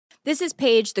This is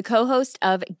Paige, the co-host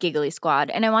of Giggly Squad,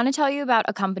 and I want to tell you about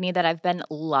a company that I've been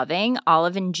loving,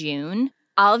 Olive & June.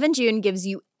 Olive & June gives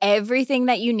you everything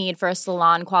that you need for a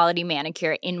salon-quality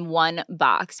manicure in one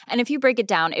box. And if you break it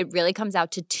down, it really comes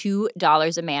out to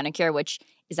 $2 a manicure, which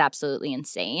is absolutely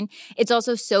insane. It's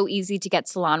also so easy to get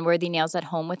salon-worthy nails at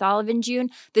home with Olive & June.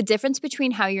 The difference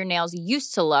between how your nails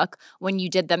used to look when you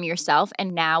did them yourself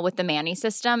and now with the Mani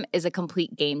system is a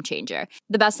complete game changer.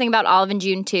 The best thing about Olive &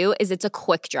 June, too, is it's a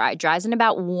quick dry. Dries in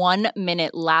about 1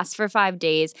 minute, lasts for 5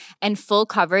 days, and full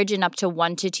coverage in up to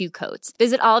 1 to 2 coats.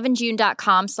 Visit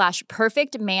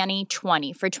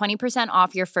oliveandjune.com/perfectmani20 for 20%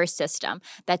 off your first system.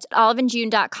 That's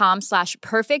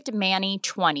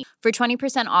oliveandjune.com/perfectmani20 for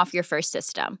 20% off your first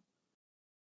system.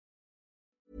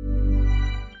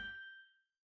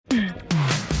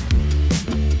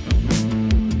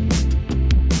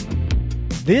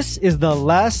 This is The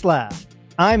Last Laugh.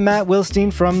 I'm Matt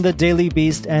Wilstein from The Daily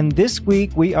Beast, and this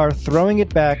week we are throwing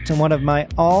it back to one of my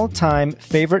all-time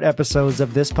favorite episodes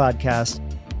of this podcast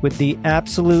with the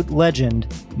absolute legend,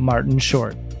 Martin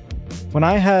Short. When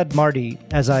I had Marty,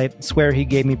 as I swear he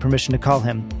gave me permission to call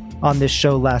him, on this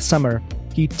show last summer,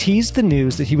 he teased the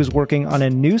news that he was working on a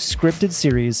new scripted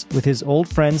series with his old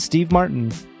friend Steve Martin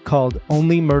called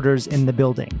Only Murders in the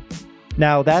Building.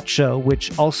 Now, that show,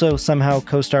 which also somehow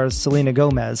co-stars Selena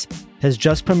Gomez, has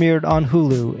just premiered on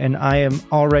Hulu, and I am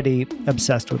already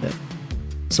obsessed with it.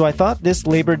 So I thought this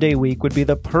Labor Day week would be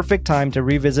the perfect time to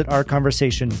revisit our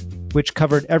conversation, which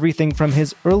covered everything from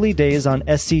his early days on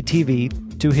SCTV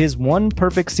to his one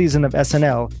perfect season of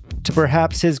SNL to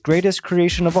perhaps his greatest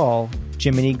creation of all,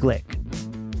 Jiminy Glick.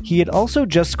 He had also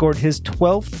just scored his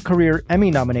 12th career Emmy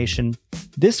nomination,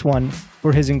 this one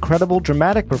for his incredible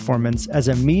dramatic performance as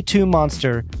a Me Too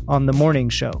monster on The Morning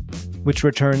Show, which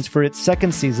returns for its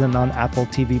second season on Apple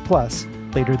TV Plus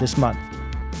later this month.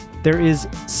 There is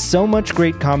so much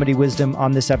great comedy wisdom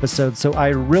on this episode, so I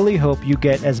really hope you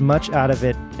get as much out of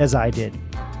it as I did.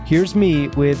 Here's me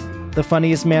with the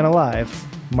funniest man alive,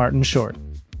 Martin Short.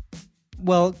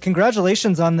 Well,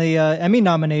 congratulations on the Emmy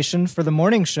nomination for The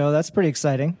Morning Show. That's pretty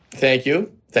exciting. Thank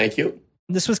you. Thank you.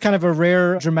 This was kind of a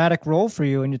rare dramatic role for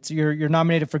you, and you're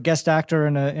nominated for guest actor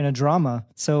in a drama.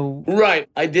 So right.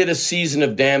 I did a season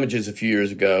of Damages a few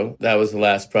years ago. That was the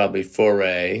last probably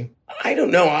foray. I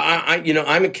don't know.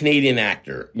 I'm a Canadian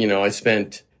actor. I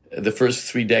spent the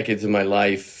first 3 decades of my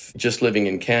life just living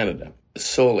in Canada.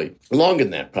 Solely. Longer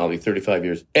than that, probably 35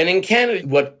 years. And in Canada,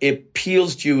 what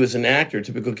appeals to you as an actor,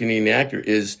 typical Canadian actor,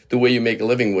 is the way you make a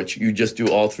living, which you just do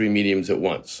all 3 mediums at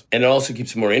once. And it also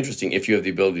keeps it more interesting if you have the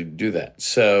ability to do that.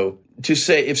 So to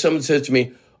say, if someone says to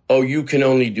me, oh, you can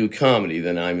only do comedy,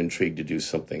 then I'm intrigued to do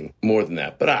something more than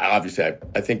that. But I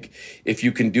think if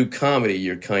you can do comedy,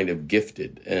 you're kind of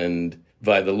gifted. And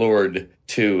by the Lord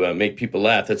to make people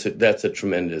laugh, that's a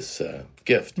tremendous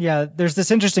gift. Yeah, there's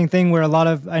this interesting thing where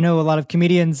I know a lot of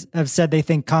comedians have said they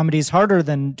think comedy is harder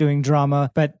than doing drama,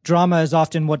 but drama is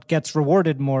often what gets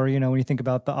rewarded more, when you think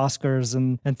about the Oscars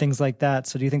and things like that.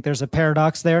 So do you think there's a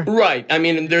paradox there? Right. I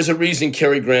mean, there's a reason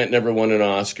Cary Grant never won an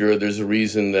Oscar. There's a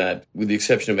reason that, with the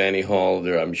exception of Annie Hall,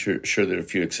 I'm sure there are a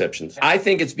few exceptions. I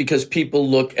think it's because people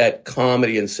look at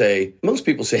comedy and most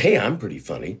people say, hey, I'm pretty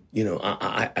funny.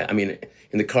 I mean,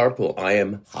 in the carpool, I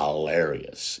am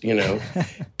hilarious,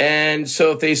 And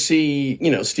so if they see,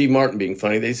 Steve Martin being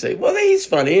funny, they say, well, he's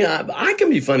funny. I can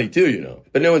be funny too,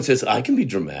 But no one says, I can be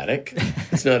dramatic.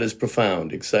 It's not as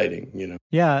profound, exciting,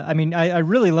 Yeah, I mean, I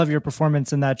really love your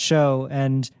performance in that show.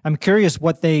 And I'm curious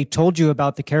what they told you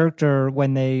about the character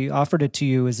when they offered it to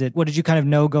you. What did you kind of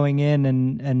know going in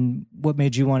and what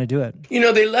made you want to do it?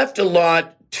 They left a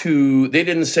lot they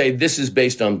didn't say this is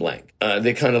based on blank.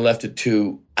 They kind of left it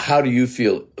to, how do you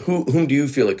feel? Whom do you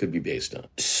feel it could be based on?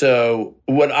 So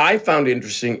what I found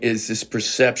interesting is this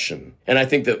perception. And I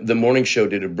think that The Morning Show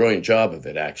did a brilliant job of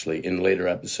it, actually, in later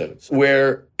episodes,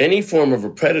 where any form of a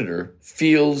predator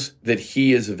feels that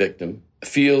he is a victim,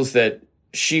 feels that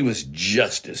she was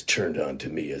just as turned on to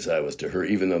me as I was to her,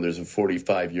 even though there's a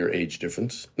 45-year age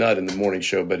difference. Not in The Morning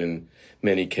Show, but in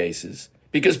many cases.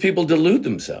 Because people delude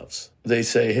themselves. They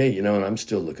say, hey, and I'm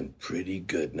still looking pretty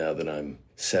good now that I'm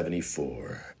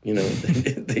 74.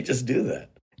 They just do that.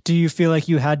 Do you feel like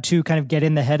you had to kind of get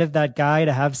in the head of that guy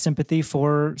to have sympathy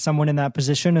for someone in that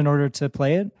position in order to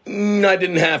play it? I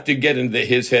didn't have to get into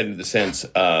his head in the sense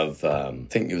of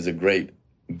thinking he was a great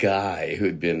guy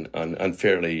who'd been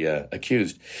unfairly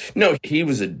accused. No, he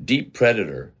was a deep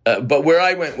predator. But where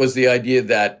I went was the idea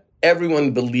that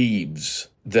everyone believes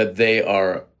that they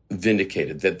are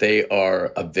vindicated, that they are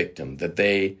a victim, that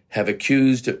they have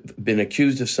been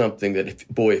accused of something that,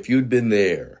 if you'd been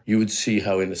there, you would see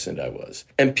how innocent I was.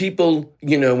 And people,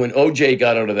 when OJ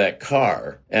got out of that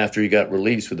car after he got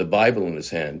released with the Bible in his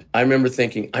hand, I remember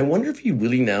thinking, I wonder if he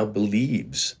really now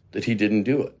believes that he didn't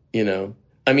do it,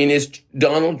 I mean, is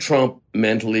Donald Trump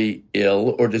mentally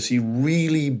ill, or does he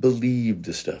really believe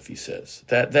the stuff he says?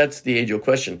 That's the age-old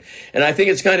question. And I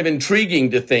think it's kind of intriguing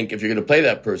to think, if you're going to play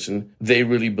that person, they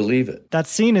really believe it. That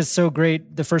scene is so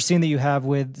great. The first scene that you have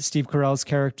with Steve Carell's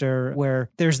character,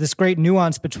 where there's this great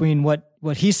nuance between what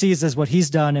he sees as what he's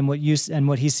done and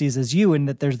what he sees as you, and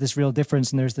that there's this real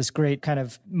difference. And there's this great kind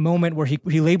of moment where he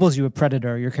labels you a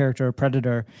predator, your character a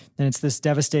predator. And it's this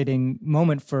devastating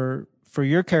moment for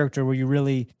your character, where you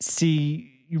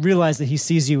realize that he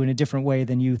sees you in a different way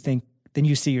than you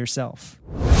see yourself.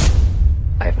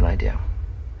 I have an idea.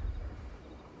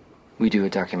 We do a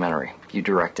documentary. You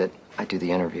direct it. I do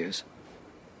the interviews.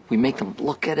 We make them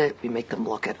look at it. We make them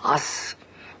look at us.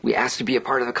 We ask to be a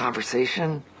part of the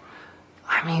conversation.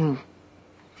 I mean,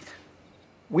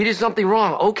 we did something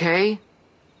wrong. Okay.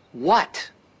 What?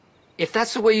 If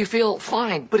that's the way you feel,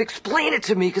 fine. But explain it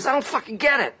to me, because I don't fucking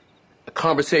get it. A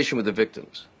conversation with the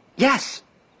victims. Yes.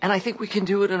 And I think we can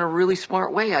do it in a really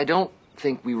smart way. I don't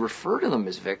think we refer to them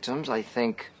as victims. I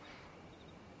think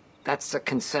that's a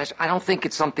concession. I don't think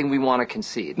it's something we want to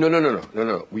concede.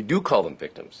 No. We do call them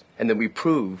victims. And then we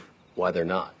prove why they're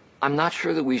not. I'm not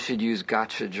sure that we should use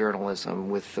gotcha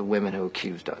journalism with the women who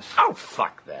accused us. Oh,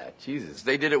 fuck that. Jesus.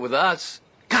 They did it with us.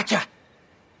 Gotcha.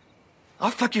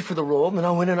 I'll fuck you for the role, and then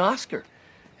I'll win an Oscar.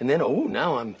 And then,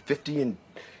 now I'm 50 and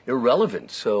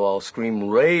irrelevant, so I'll scream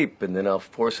rape, and then I'll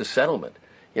force a settlement.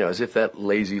 As if that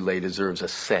lazy lay deserves a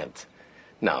cent.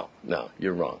 No,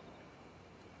 you're wrong.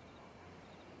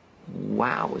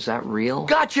 Wow, is that real?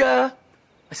 Gotcha!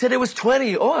 I said it was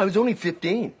 20. Oh, I was only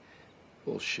 15.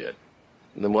 Bullshit.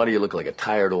 And then why do you look like a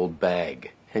tired old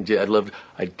bag? And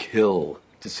I'd kill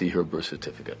to see her birth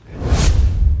certificate.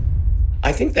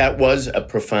 I think that was a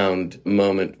profound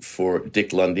moment for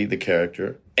Dick Lundy, the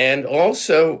character, and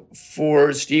also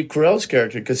for Steve Carell's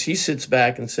character, because he sits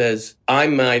back and says, I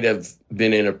might have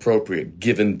been inappropriate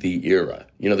given the era.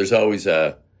 There's always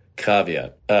a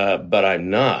caveat, but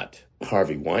I'm not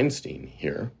Harvey Weinstein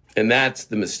here. And that's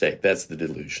the mistake. That's the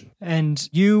delusion. And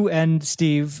you and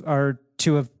Steve are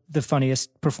two of the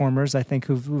funniest performers, I think,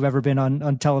 who've ever been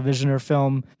on television or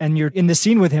film. And you're in the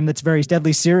scene with him that's very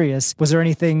deadly serious. Was there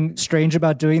anything strange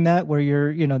about doing that, where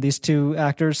you're, these two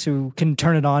actors who can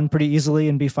turn it on pretty easily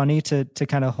and be funny, to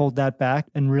kind of hold that back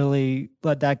and really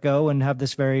let that go and have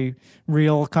this very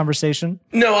real conversation?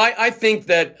 No, I think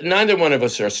that neither one of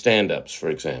us are stand-ups, for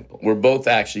example. We're both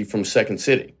actually from Second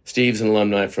City. Steve's an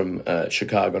alumni from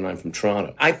Chicago, and I'm from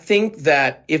Toronto. I think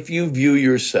that if you view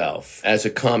yourself as a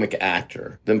comic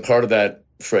actor, then part of that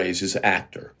phrase is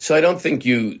actor. So I don't think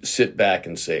you sit back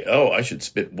and say, I should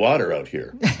spit water out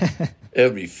here. It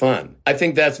would be fun. I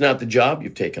think that's not the job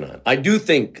you've taken on. I do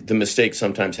think the mistake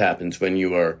sometimes happens when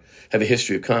you have a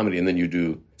history of comedy and then you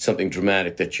do something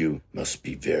dramatic, that you must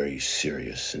be very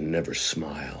serious and never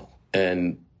smile.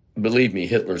 And believe me,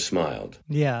 Hitler smiled.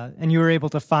 Yeah, and you were able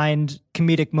to find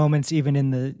comedic moments even in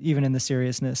the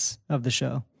seriousness of the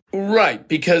show. Right,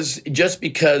 because just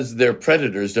because they're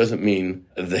predators doesn't mean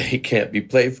they can't be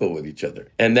playful with each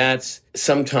other. And that's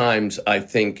sometimes, I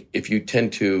think, if you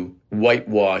tend to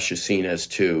whitewash a scene as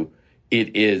to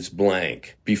it is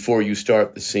blank before you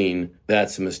start the scene,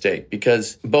 that's a mistake.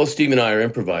 Because both Steve and I are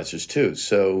improvisers too.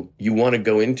 So you want to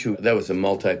go into, that was a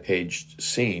multi-paged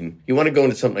scene, you want to go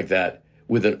into something like that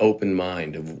with an open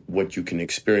mind of what you can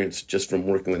experience just from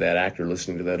working with that actor,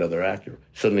 listening to that other actor.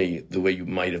 Suddenly, the way you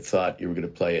might have thought you were going to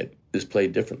play it is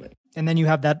played differently. And then you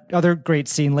have that other great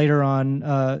scene later on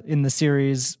in the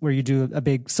series where you do a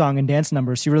big song and dance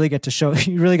number. So you really got to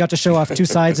show off two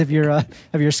sides of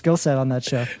your skill set on that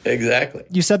show. Exactly.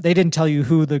 You said they didn't tell you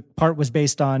who the part was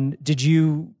based on. Did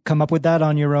you come up with that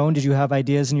on your own? Did you have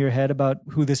ideas in your head about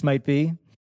who this might be?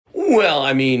 Well,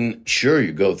 I mean, sure,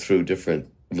 you go through different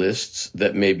lists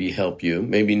that maybe help you,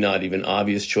 maybe not even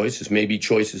obvious choices, maybe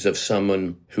choices of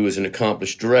someone who is an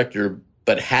accomplished director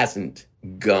but hasn't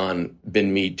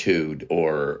been Me Too'd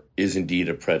or is indeed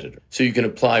a predator. So you can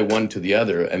apply one to the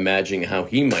other, imagining how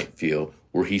he might feel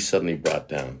were he suddenly brought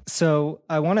down. So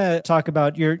I want to talk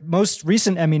about your most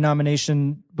recent Emmy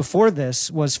nomination before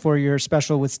this was for your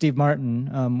special with Steve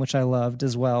Martin, which I loved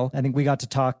as well. I think we got to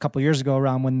talk a couple years ago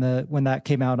around when that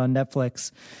came out on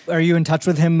Netflix. Are you in touch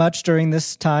with him much during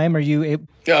this time? Are you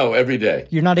every day.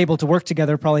 You're not able to work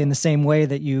together probably in the same way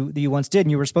that you once did,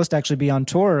 and you were supposed to actually be on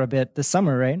tour a bit this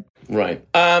summer, right? Right.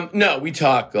 No, we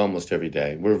talk almost every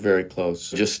day. We're very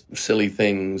close. Just silly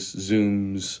things,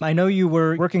 Zooms. I know you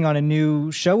were working on a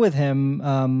new show with him.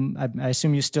 I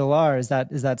assume you still are. Is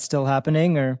that still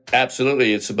happening or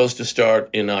Absolutely. It's supposed to start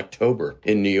in October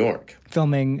in New York.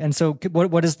 filming? And so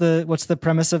what's the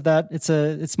premise of that?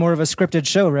 It's more of a scripted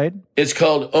show, right? It's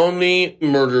called Only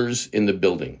Murders in the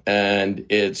Building. And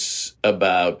it's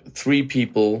about three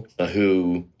people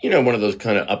who, one of those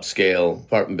kind of upscale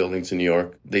apartment buildings in New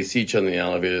York. They see each other in the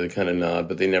elevator, they kind of nod,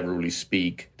 but they never really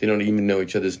speak. They don't even know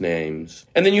each other's names.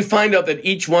 And then you find out that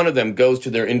each one of them goes to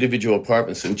their individual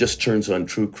apartments and just turns on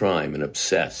true crime and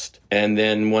obsessed. And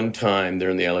then one time they're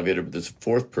in the elevator, but there's a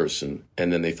fourth person.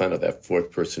 And then they find out that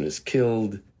fourth person is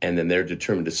killed. And then they're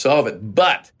determined to solve it.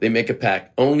 But they make a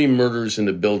pact, only murders in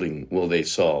the building will they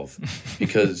solve.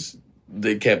 Because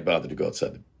they can't bother to go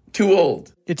outside. Too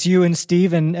old. It's you and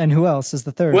Steve and who else is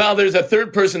the third? Well, there's a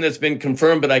third person that's been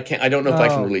confirmed, but I don't know if I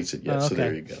can release it yet. Okay. So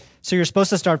there you go. So you're supposed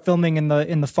to start filming in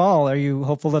the fall. Are you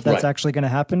hopeful that that's actually going to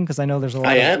happen? Because I know there's a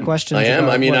lot of questions. I am.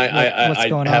 About I mean, what's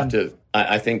going on.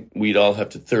 I think we'd all have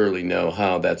to thoroughly know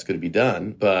how that's going to be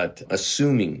done. But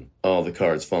assuming all the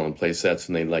cards fall in place, that's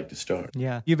when they'd like to start.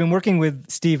 Yeah. You've been working with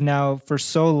Steve now for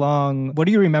so long. What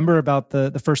do you remember about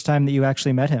the first time that you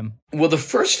actually met him? Well, the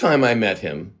first time I met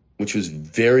him, which was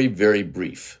very, very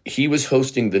brief. He was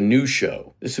hosting the new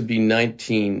show. This would be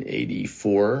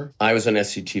 1984. I was on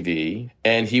SCTV,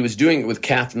 and he was doing it with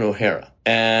Catherine O'Hara.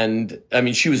 And,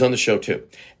 she was on the show too.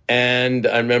 And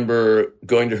I remember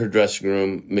going to her dressing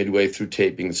room midway through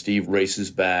taping. Steve races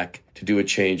back to do a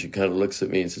change and kind of looks at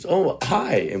me and says, "Oh,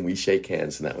 hi." And we shake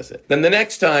hands, and that was it. Then the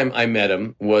next time I met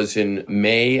him was in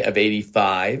May of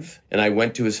 85. And I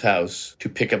went to his house to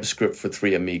pick up a script for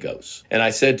Three Amigos. And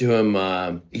I said to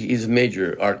him, he's a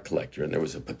major art collector. And there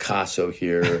was a Picasso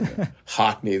here, a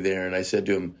Hockney there. And I said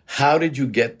to him, "How did you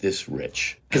get this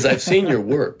rich? Because I've seen your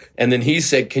work." And then he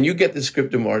said, "Can you get the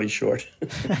script to Marty Short?"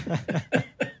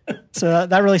 So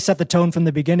that really set the tone from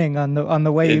the beginning on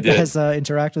the way you guys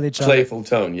interact with each other. Playful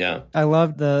tone, yeah. I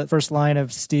loved the first line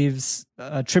of Steve's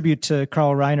tribute to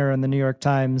Carl Reiner in the New York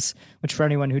Times, which for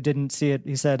anyone who didn't see it,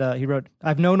 he said, he wrote,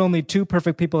 "I've known only two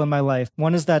perfect people in my life.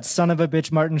 One is that son of a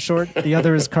bitch Martin Short. The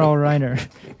other is Carl Reiner."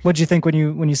 What'd you think when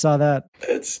you saw that?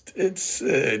 It's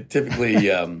typically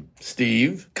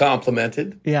Steve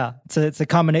complimented. Yeah, it's a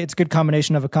good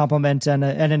combination of a compliment and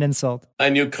an insult. I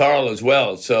knew Carl as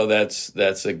well, so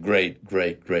that's a great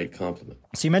compliment.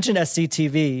 So you mentioned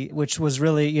SCTV, which was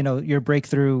really, your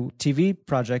breakthrough TV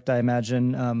project, I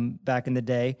imagine, back in the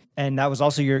day. And that was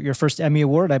also your first Emmy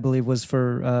Award, I believe, was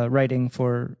for writing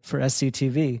for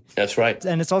SCTV. That's right.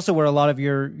 And it's also where a lot of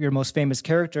your most famous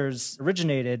characters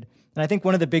originated. And I think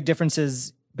one of the big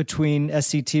differences between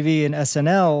SCTV and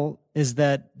SNL is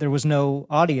that there was no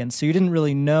audience. So you didn't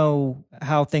really know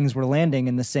how things were landing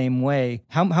in the same way.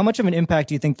 How much of an impact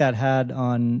do you think that had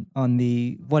on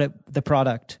the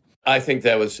product? I think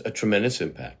that was a tremendous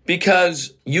impact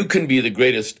because you can be the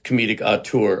greatest comedic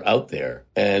auteur out there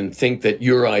and think that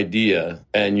your idea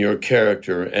and your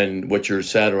character and what you're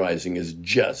satirizing is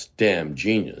just damn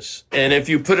genius. And if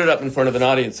you put it up in front of an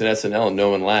audience in SNL and no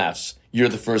one laughs, you're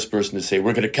the first person to say,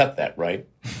 "We're going to cut that," right?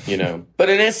 But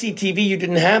in SCTV, you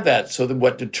didn't have that. So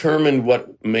what determined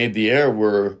what made the air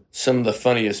were some of the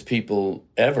funniest people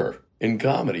ever in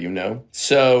comedy,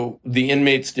 So the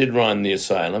inmates did run the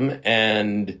asylum,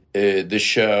 and the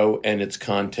show and its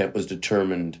content was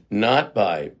determined not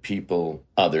by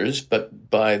others,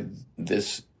 but by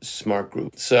this smart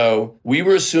group. So we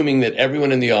were assuming that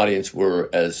everyone in the audience were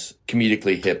as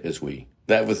comedically hip as we.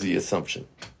 That was the assumption.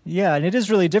 Yeah, and it is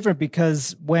really different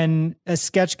because when a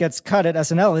sketch gets cut at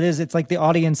SNL, it's like the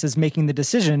audience is making the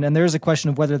decision, and there is a question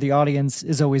of whether the audience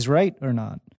is always right or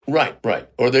not. Right.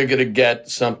 Or they're going to get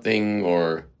something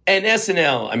And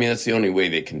SNL, that's the only way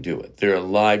they can do it. They're a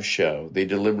live show. They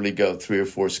deliberately go 3 or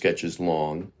 4 sketches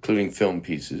long, including film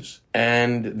pieces.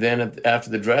 And then after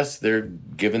the dress, they're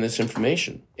given this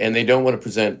information. And they don't want to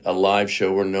present a live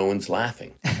show where no one's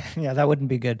laughing. Yeah, that wouldn't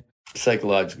be good.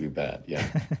 Psychologically bad, yeah.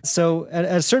 So at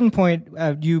a certain point,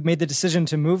 you made the decision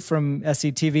to move from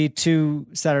SCTV to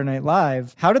Saturday Night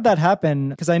Live. How did that happen?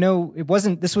 Because I know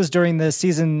this was during the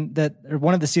season or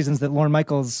one of the seasons that Lorne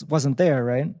Michaels wasn't there,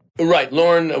 right? Right.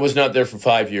 Lorne was not there for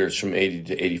 5 years, from 80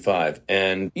 to 85.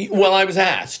 And, I was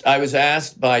asked. I was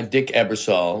asked by Dick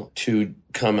Ebersol to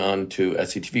come on to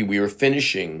SCTV. We were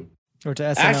finishing... Or to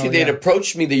SNL, actually, they'd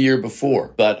approached me the year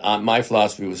before, but my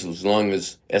philosophy was as long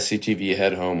as SCTV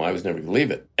had home, I was never going to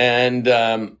leave it. And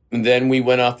then we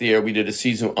went off the air. We did a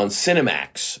season on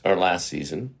Cinemax, our last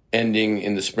season, ending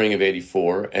in the spring of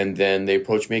 84. And then they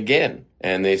approached me again.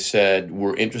 And they said,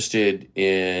 "We're interested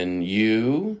in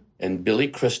you and Billy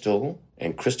Crystal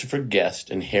and Christopher Guest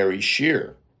and Harry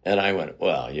Shearer. And I went,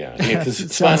 well, yeah. Because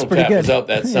Spinal Tap was out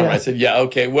that summer. Yeah. I said, yeah,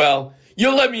 okay, well,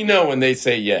 you'll let me know when they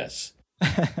say yes.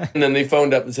 And then they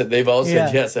phoned up and said, they've all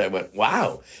said yes. I went,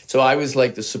 wow. So I was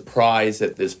like the surprise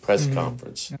at this press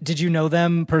conference. Did you know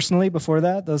them personally before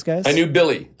that, those guys? I knew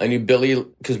Billy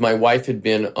because my wife had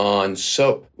been on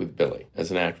Soap with Billy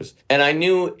as an actress. And I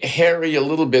knew Harry a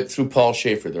little bit through Paul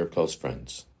Schaefer. They're close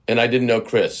friends. And I didn't know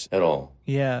Chris at all.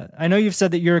 Yeah. I know you've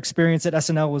said that your experience at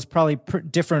SNL was probably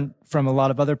different from a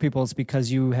lot of other people's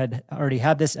because you had already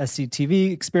had this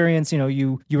SCTV experience. You know,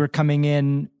 you were coming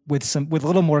in with a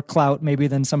little more clout maybe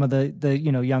than some of the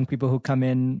young people who come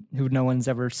in who no one's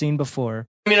ever seen before.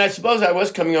 I mean, I suppose I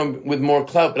was coming on with more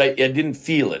clout, but I didn't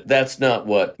feel it. That's not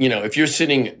what, if you're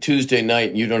sitting Tuesday night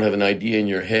and you don't have an idea in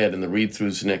your head and the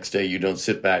read-throughs the next day, you don't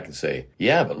sit back and say,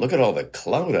 yeah, but look at all the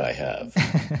clout I have.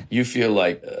 You feel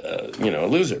like, a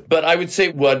loser. But I would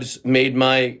say what made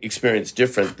my experience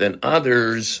different than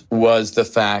others was the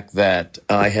fact that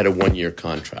I had a one-year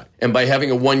contract. And by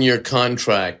having a one-year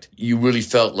contract, you really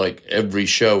felt like every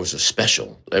show was a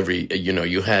special.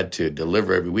 You had to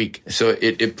deliver every week. So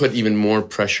it put even more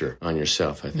pressure on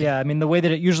yourself, I think. Yeah, I mean, the way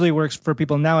that it usually works for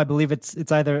people now, I believe it's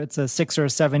either a 6 or a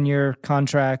 7 year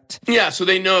contract. Yeah, so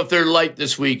they know if they're light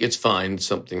this week, it's fine.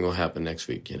 Something will happen next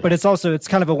week. But it's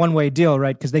kind of a one-way deal,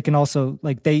 right? Because they can also,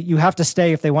 you have to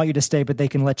stay if they want you to stay, but they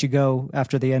can let you go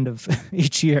after the end of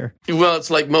each year. Well, it's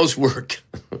like most work.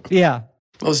 Yeah.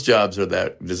 Most jobs are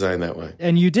designed that way.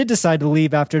 And you did decide to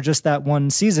leave after just that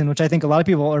one season, which I think a lot of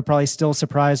people are probably still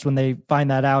surprised when they find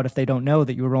that out if they don't know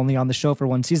that you were only on the show for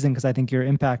one season, because I think your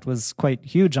impact was quite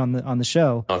huge on the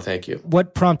show. Oh, thank you.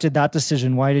 What prompted that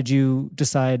decision? Why did you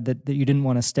decide that you didn't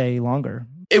want to stay longer?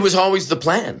 It was always the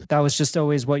plan. That was just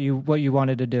always what you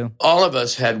wanted to do. All of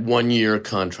us had one-year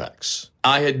contracts.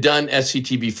 I had done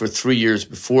SCTV for 3 years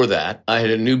before that. I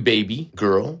had a new baby,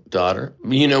 daughter.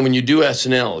 When you do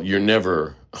SNL, you're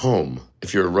never home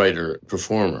if you're a writer,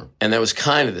 performer. And that was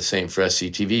kind of the same for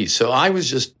SCTV. So I was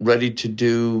just ready to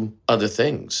do other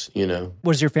things,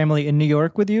 Was your family in New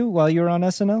York with you while you were on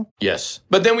SNL? Yes.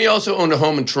 But then we also owned a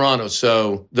home in Toronto,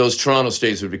 so those Toronto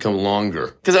stays would become longer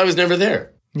because I was never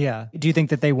there. Yeah. Do you think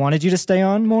that they wanted you to stay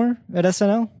on more at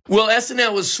SNL? Well,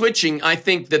 SNL was switching. I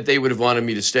think that they would have wanted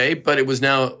me to stay, but it was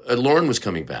now, Lauren was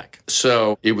coming back.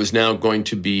 So it was now going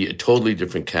to be a totally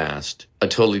different cast, a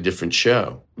totally different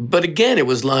show. But again, it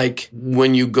was like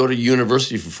when you go to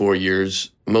university for 4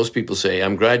 years, most people say,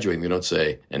 I'm graduating. They don't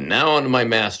say, and now on to my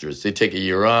master's. They take a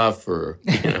year off or,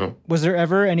 Was there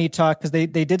ever any talk, because they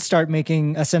did start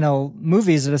making SNL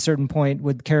movies at a certain point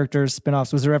with characters,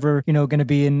 spinoffs. Was there ever, going to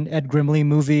be an Ed Grimley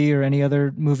movie or any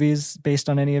other movies based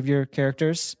on any of your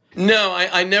characters? No,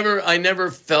 I never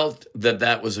felt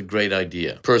that was a great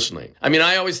idea, personally. I mean,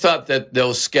 I always thought that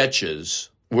those sketches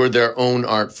were their own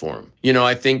art form.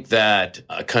 I think that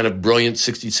a kind of brilliant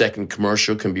 60-second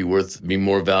commercial can be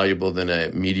more valuable than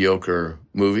a mediocre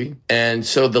movie. And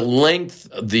so the length,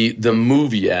 the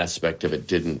movie aspect of it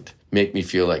didn't make me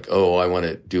feel like, I want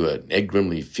to do an Ed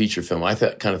Grimley feature film. I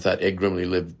thought Ed Grimley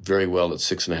lived very well at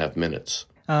 6.5 minutes.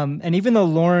 And even though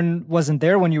Lorne wasn't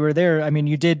there when you were there, I mean,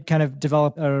 you did kind of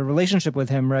develop a relationship with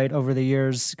him, right, over the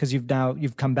years, because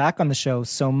you've come back on the show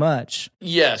so much.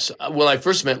 Yes. Well, I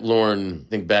first met Lorne, I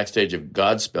think, backstage of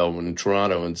Godspell in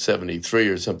Toronto in 73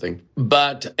 or something.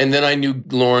 And then I knew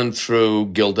Lorne through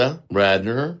Gilda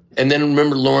Radner. And then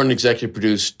remember, Lorne executive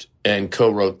produced and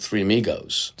co-wrote Three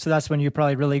Amigos. So that's when you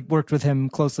probably really worked with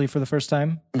him closely for the first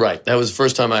time? Right. That was the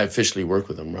first time I officially worked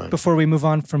with him, right. Before we move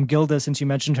on from Gilda, since you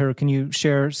mentioned her, can you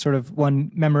share sort of one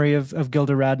memory of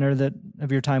Gilda Radner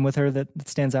of your time with her that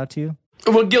stands out to you?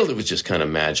 Well, Gilda was just kind of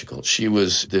magical. She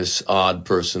was this odd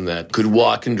person that could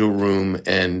walk into a room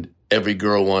and every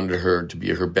girl wanted her to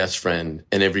be her best friend,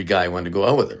 and every guy wanted to go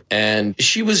out with her. And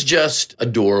she was just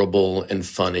adorable and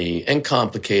funny and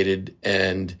complicated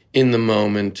and in the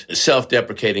moment,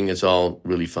 self-deprecating as all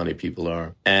really funny people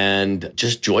are, and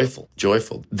just joyful.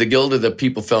 The Gilda that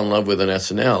people fell in love with on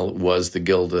SNL was the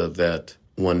Gilda that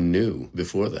one knew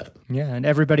before that. Yeah, and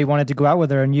everybody wanted to go out with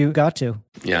her, and you got to.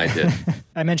 Yeah, I did.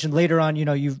 I mentioned later on,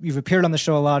 you've appeared on the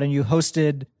show a lot, and you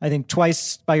hosted, I think,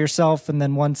 twice by yourself, and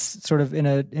then once sort of in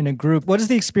a group. What is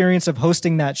the experience of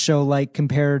hosting that show like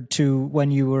compared to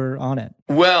when you were on it?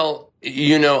 Well,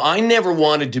 I never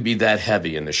wanted to be that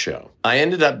heavy in the show. I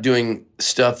ended up doing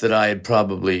stuff that I had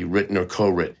probably written or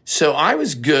co-written. So I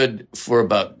was good for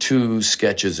about 2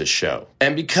 sketches a show.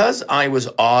 And because I was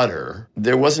odder,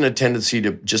 there wasn't a tendency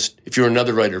to just, if you're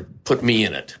another writer, put me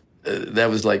in it. that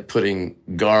was like putting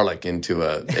garlic into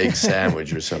a egg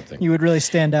sandwich or something. You would really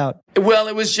stand out. Well,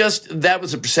 it was just, that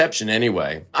was a perception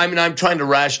anyway. I mean, I'm trying to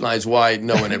rationalize why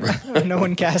no one ever... No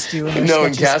one cast you in their No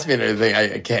one sketches. cast me in anything.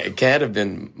 It can't have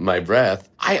been my breath.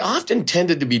 I often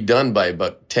tended to be done by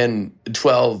about 10,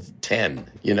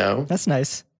 you know? That's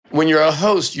nice. When you're a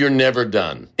host, you're never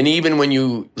done. And even when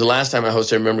the last time I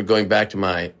hosted, I remember going back to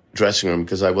my dressing room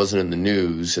because I wasn't in the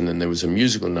news, and then there was a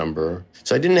musical number.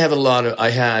 So I didn't have I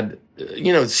had,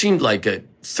 it seemed like a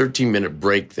 13-minute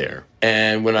break there.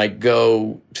 And when I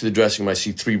go to the dressing room, I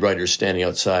see 3 writers standing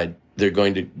outside. They're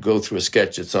going to go through a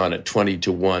sketch that's on at 20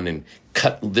 to 1 and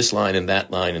cut this line and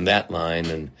that line and that line,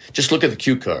 and just look at the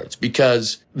cue cards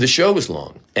because the show is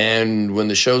long. And when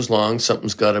the show's long,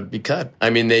 something's got to be cut. I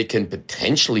mean, they can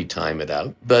potentially time it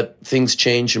out, but things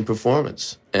change in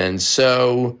performance. And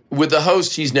so with the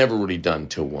host, he's never really done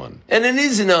till 1. And it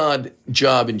is an odd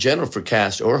job in general for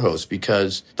cast or host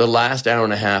because the last hour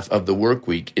and a half of the work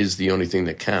week is the only thing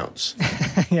that counts.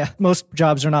 Yeah, most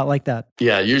jobs are not like that.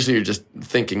 Yeah, usually you're just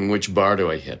thinking, which bar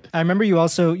do I hit? I remember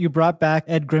you brought back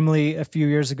Ed Grimley a few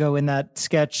years ago in that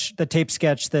sketch, the tape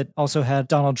sketch that also had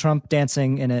Donald Trump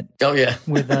dancing in it. Oh, yeah.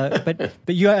 But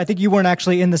I think you weren't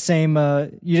actually in the same,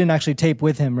 you didn't actually tape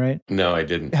with him, right? No, I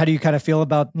didn't. How do you kind of feel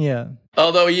about, yeah.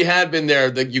 Although he had been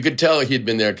there, you could tell he'd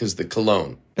been there because the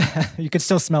cologne. You could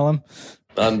still smell him.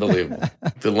 Unbelievable.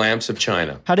 The lamps of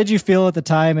China. How did you feel at the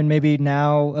time and maybe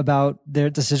now about their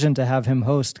decision to have him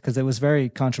host? Because it was very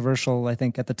controversial, I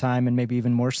think, at the time, and maybe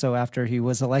even more so after he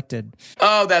was elected.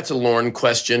 Oh, that's a Lorne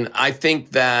question. I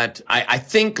think that, I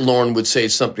think Lorne would say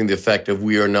something to the effect of,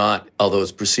 we are not, although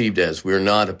it's perceived as, we are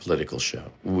not a political show.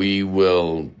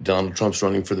 Donald Trump's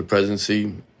running for the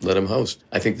presidency, let him host.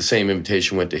 I think the same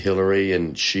invitation went to Hillary,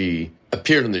 and she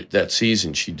appeared in that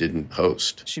season. She didn't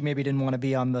host. She maybe didn't want to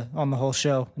be on the whole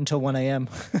show until 1 a.m.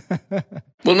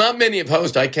 Well, not many have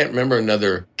hosted. I can't remember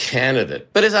another candidate.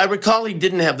 But as I recall, he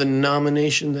didn't have the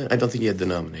nomination then. I don't think he had the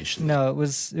nomination. No, it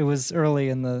was early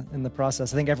in the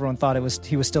process. I think everyone thought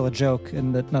he was still a joke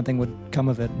and that nothing would come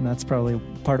of it, and that's probably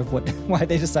part of why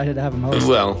they decided to have him host.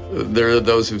 Well, there are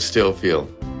those who still feel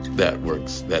that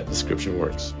works. That description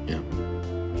works. Yeah.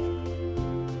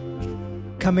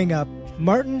 Coming up,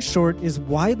 Martin Short is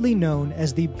widely known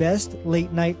as the best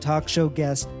late-night talk show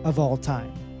guest of all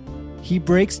time. He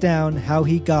breaks down how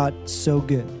he got so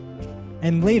good.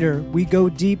 And later, we go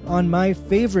deep on my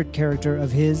favorite character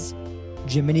of his,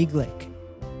 Jiminy Glick.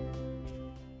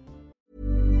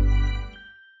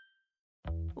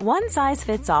 One size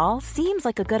fits all seems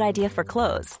like a good idea for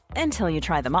clothes until you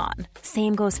try them on.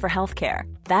 Same goes for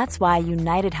healthcare. That's why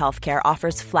United Healthcare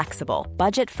offers flexible,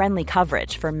 budget-friendly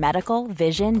coverage for medical,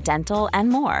 vision, dental, and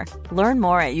more. Learn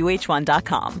more at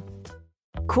uh1.com.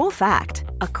 Cool fact,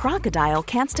 a crocodile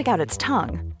can't stick out its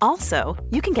tongue. Also,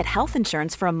 you can get health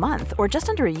insurance for a month or just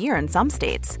under a year in some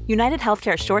states. United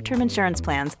Healthcare short-term insurance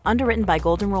plans, underwritten by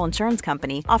Golden Rule Insurance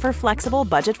Company, offer flexible,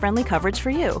 budget-friendly coverage for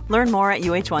you. Learn more at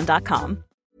uh1.com.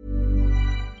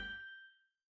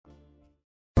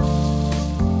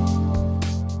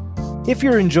 If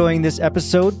you're enjoying this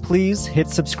episode, please hit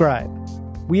subscribe.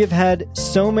 We have had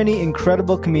so many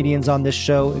incredible comedians on this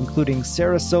show, including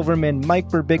Sarah Silverman, Mike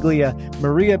Birbiglia,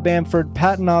 Maria Bamford,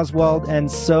 Patton Oswalt,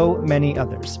 and so many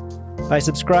others. By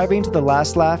subscribing to The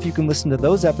Last Laugh, you can listen to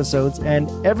those episodes and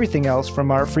everything else from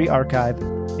our free archive,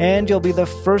 and you'll be the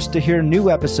first to hear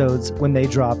new episodes when they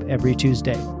drop every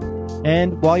Tuesday.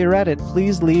 And while you're at it,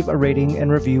 please leave a rating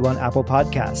and review on Apple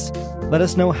Podcasts. Let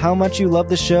us know how much you love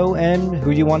the show and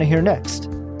who you want to hear next.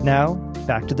 Now,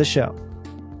 back to the show.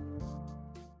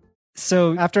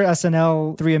 So after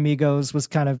SNL, Three Amigos was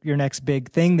kind of your next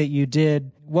big thing that you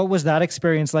did. What was that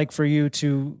experience like for you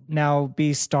to now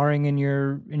be starring in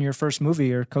your first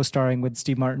movie or co-starring with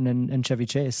Steve Martin and Chevy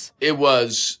Chase? It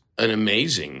was an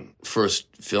amazing first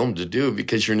film to do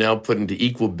because you're now put into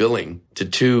equal billing to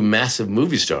 2 massive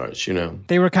movie stars, you know.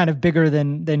 They were kind of bigger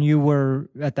than you were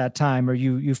at that time, or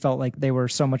you felt like they were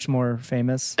so much more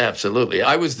famous? Absolutely.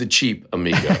 I was the cheap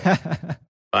amigo.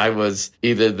 I was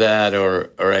either that or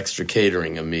extra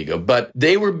catering amigo. But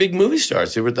they were big movie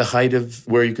stars. They were at the height of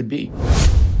where you could be.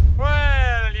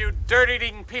 Well, you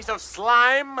dirt-eating piece of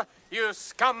slime, you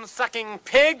scum-sucking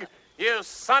pig, you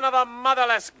son of a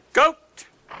motherless goat.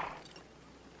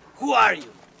 Who are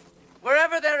you?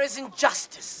 Wherever there is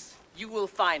injustice, you will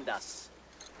find us.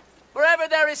 Wherever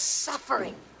there is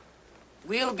suffering,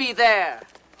 we'll be there.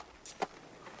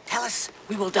 Tell us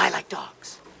we will die like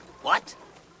dogs. What?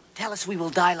 Tell us we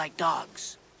will die like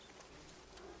dogs.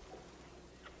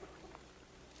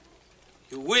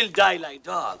 You will die like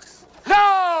dogs.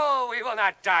 No, we will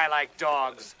not die like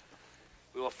dogs.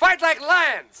 We will fight like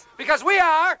lions, because we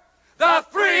are The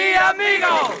Three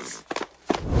Amigos!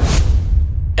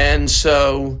 And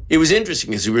so it was interesting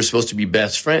because we were supposed to be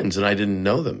best friends, and I didn't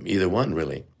know them, either one,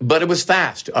 really. But it was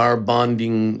fast. Our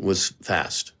bonding was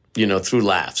fast. Through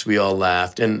laughs. We all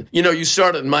laughed. And, you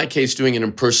start, in my case, doing an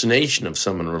impersonation of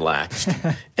someone relaxed,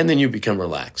 and then you become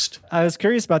relaxed. I was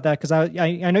curious about that because I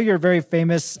know you're very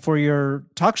famous for your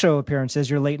talk show appearances,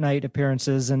 your late night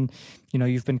appearances, and,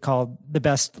 you've been called the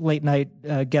best late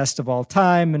night guest of all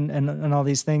time and all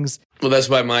these things. Well, that's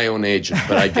by my own agent,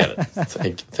 but I get it.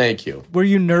 Thank you. Were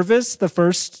you nervous the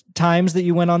first times that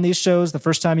you went on these shows? The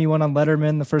first time you went on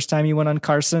Letterman? The first time you went on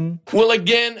Carson? Well,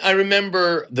 again, I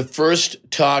remember the first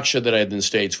talk show that I had in the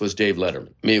States was Dave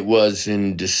Letterman. It was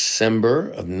in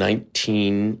December of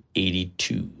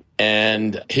 1982.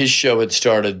 And his show had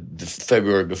started the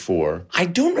February before. I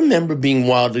don't remember being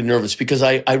wildly nervous because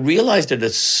I realized at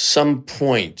some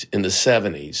point in the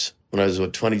 70s, when I was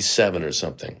 27 or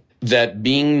something, that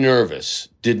being nervous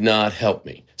did not help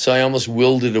me. So I almost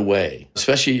willed it away,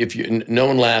 especially if no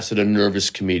one laughs at a nervous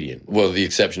comedian. Well, with the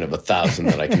exception of 1,000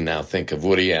 that I can now think of,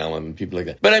 Woody Allen and people like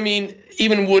that. But I mean,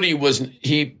 even Woody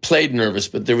he played nervous,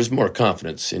 but there was more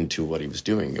confidence into what he was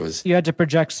doing. You had to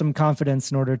project some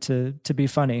confidence in order to be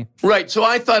funny. Right. So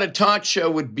I thought a talk show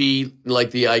would be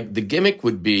like the gimmick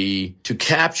would be to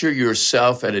capture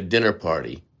yourself at a dinner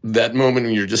party. That moment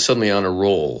when you're just suddenly on a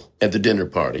roll at the dinner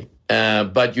party.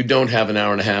 But you don't have an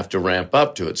hour and a half to ramp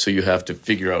up to it, so you have to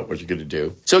figure out what you're going to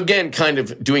do. So again, kind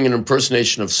of doing an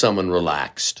impersonation of someone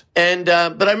relaxed. And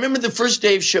but I remember the first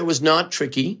Dave show was not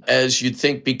tricky, as you'd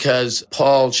think, because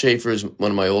Paul Schaefer is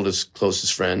one of my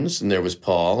closest friends, and there was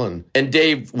Paul. And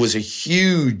Dave was a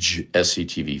huge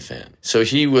SCTV fan. So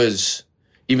he was,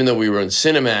 even though we were on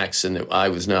Cinemax and I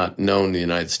was not known in the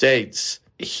United States,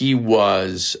 he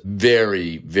was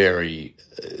very, very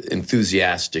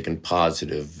enthusiastic and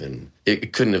positive, and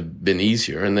it couldn't have been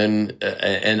easier. And then,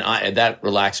 that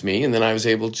relaxed me, and then I was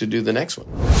able to do the next one.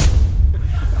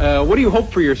 What do you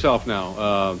hope for yourself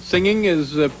now? Singing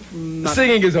is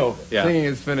Singing is over. Yeah. Singing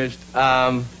is finished.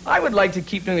 I would like to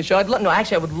keep doing the show. I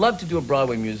would love to do a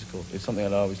Broadway musical. It's something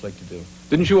I'd always like to do.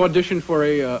 Didn't you audition for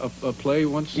a play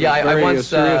once? Yeah, I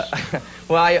once.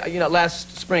 Well,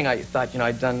 last spring I thought,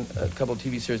 I'd done a couple of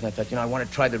TV series, and I thought, I want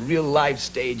to try the real live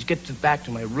stage, get back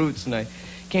to my roots. And I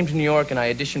came to New York and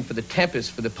I auditioned for The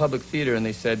Tempest for the Public Theater, and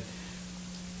they said,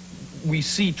 "We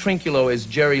see Trinculo as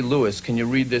Jerry Lewis. Can you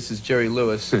read this as Jerry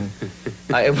Lewis?" And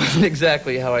it wasn't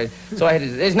exactly how so I had to,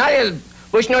 "There's not a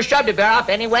push nor shove to bear off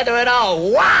any weather at all."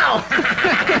 Wow!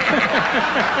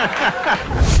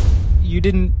 You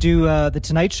didn't do The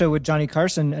Tonight Show with Johnny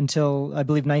Carson until, I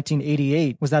believe,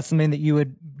 1988. Was that something that you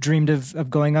had dreamed of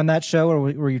going on that show, or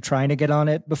were you trying to get on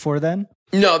it before then?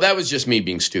 No, that was just me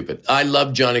being stupid. I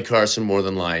loved Johnny Carson more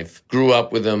than life. Grew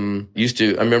up with him. I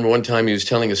remember one time he was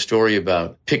telling a story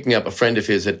about picking up a friend of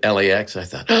his at LAX. I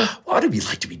thought, what would it be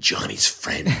like to be Johnny's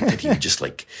friend? That he would just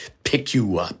pick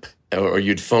you up. Or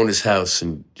you'd phone his house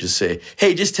and just say,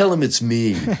 "Hey, just tell him it's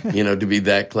me," to be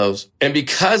that close. And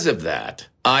because of that,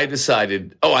 I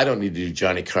decided, I don't need to do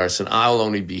Johnny Carson. I'll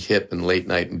only be hip and late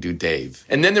night and do Dave.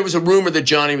 And then there was a rumor that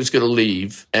Johnny was going to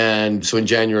leave. And so in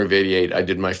January of 88, I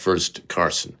did my first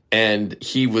Carson. And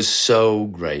he was so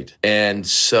great and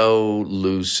so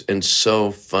loose and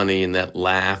so funny, and that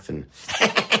laugh and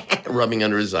rubbing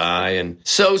under his eye, and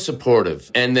so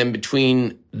supportive. And then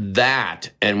between that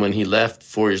and when he left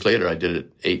 4 years later, I did it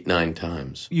 8-9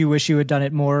 times. You wish you had done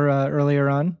it more earlier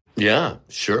on? Yeah,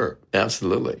 sure.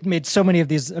 Absolutely. You made so many of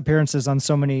these appearances on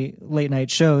so many late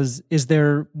night shows. Is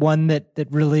there one that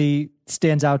really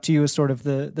stands out to you as sort of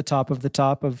the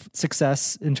top of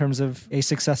success in terms of a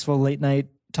successful late night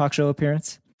talk show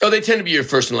appearance? Oh, they tend to be your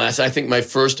first and last. I think my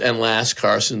first and last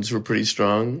Carsons were pretty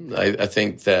strong. I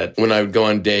think that when I would go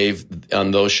on Dave,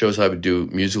 on those shows, I would do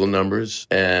musical numbers.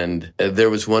 And there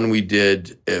was one we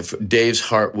did, Dave's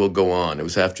Heart Will Go On. It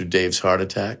was after Dave's heart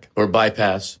attack or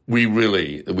bypass. We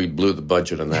blew the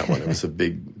budget on that one. It was a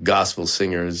big gospel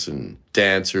singers and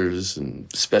dancers and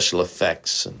special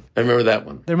effects. And I remember that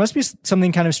one. There must be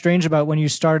something kind of strange about when you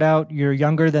start out, you're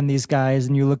younger than these guys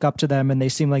and you look up to them and they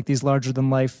seem like these larger than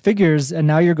life figures. And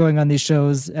now you're going on these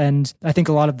shows, and I think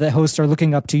a lot of the hosts are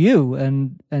looking up to you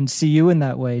and see you in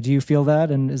that way. Do you feel that?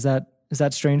 And is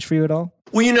that strange for you at all?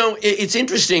 Well, it's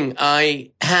interesting.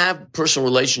 I have personal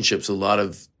relationships with a lot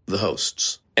of the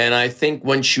hosts. And I think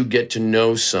once you get to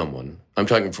know someone, I'm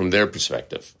talking from their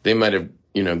perspective, they might have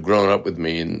grown up with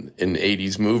me in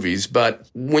 80s movies. But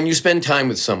when you spend time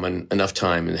with someone, enough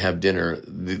time, and have dinner,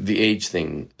 the age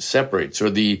thing separates, or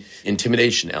the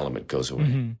intimidation element goes away.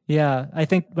 Mm-hmm. Yeah, I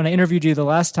think when I interviewed you the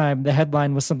last time, the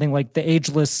headline was something like "The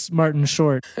Ageless Martin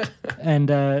Short." And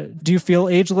do you feel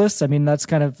ageless? I mean, that's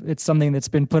it's something that's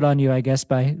been put on you, I guess,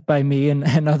 by me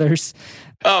and others.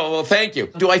 Oh, well, thank you.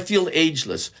 Do I feel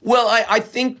ageless? Well, I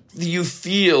think you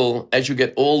feel, as you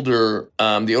get older,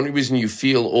 the only reason you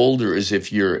feel older is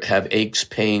if you have aches,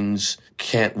 pains,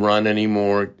 can't run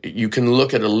anymore. You can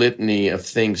look at a litany of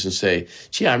things and say,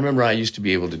 gee, I remember I used to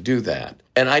be able to do that.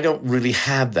 And I don't really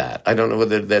have that. I don't know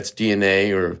whether that's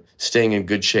DNA or staying in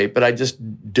good shape, but I just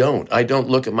don't. I don't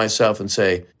look at myself and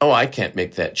say, oh, I can't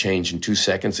make that change in 2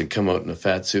 seconds and come out in a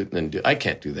fat suit and then I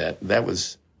can't do that. That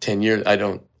was 10 years.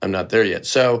 I'm not there yet.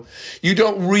 So you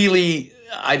don't really,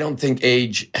 I don't think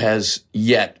age has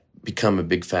yet become a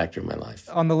big factor in my life.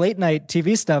 On the late night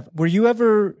TV stuff, were you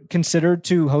ever considered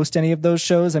to host any of those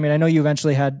shows? I mean, I know you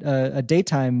eventually had a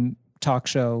daytime talk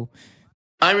show.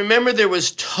 I remember there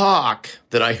was talk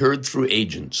that I heard through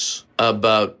agents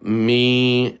about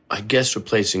me, I guess,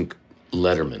 replacing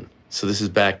Letterman. So this is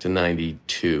back to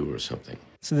 92 or something.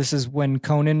 So this is when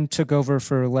Conan took over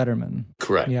for Letterman.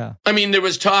 Correct. Yeah. I mean, there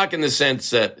was talk in the sense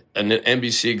that an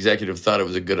NBC executive thought it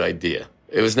was a good idea.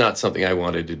 It was not something I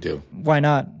wanted to do. Why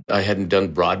not? I hadn't done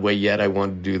Broadway yet. I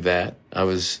wanted to do that. I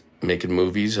was making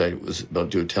movies. I was about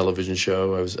to do a television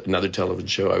show. I was another television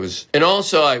show. And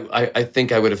also I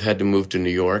think I would have had to move to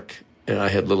New York. And I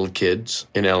had little kids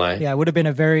in LA. Yeah, it would have been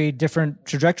a very different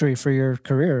trajectory for your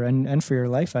career and for your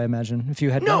life, I imagine, if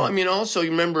you had No, done it. I mean, also, you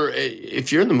remember,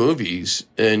 if you're in the movies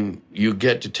and you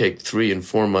get to take 3 and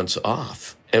 4 months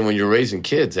off, and when you're raising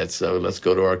kids, that's, let's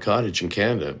go to our cottage in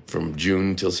Canada from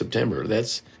June till September.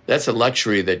 That's a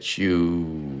luxury that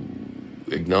you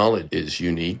acknowledge is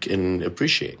unique and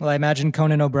appreciate. Well, I imagine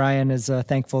Conan O'Brien is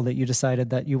thankful that you decided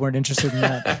that you weren't interested in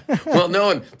that.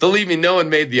 Well, believe me, no one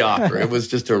made the offer. It was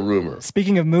just a rumor.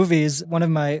 Speaking of movies, one of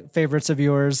my favorites of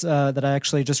yours that I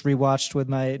actually just rewatched with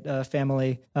my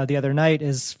family the other night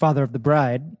is Father of the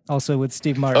Bride, also with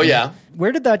Steve Martin. Oh, yeah.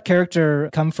 Where did that character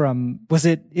come from? Was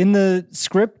it in the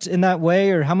script in that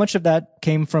way, or how much of that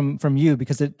came from you?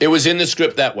 Because it was in the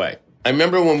script that way. I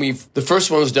remember when the first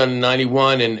one was done in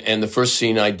 91, and the first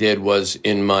scene I did was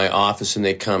in my office, and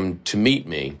they come to meet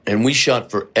me. And we shot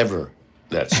forever,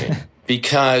 that scene.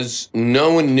 Because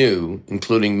no one knew,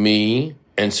 including me,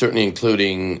 and certainly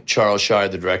including Charles Shire,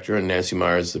 the director, and Nancy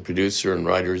Myers, the producer and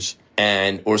writers,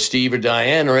 or Steve or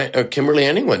Diane or Kimberly,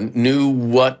 anyone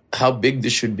knew how big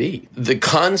this should be. The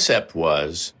concept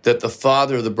was that the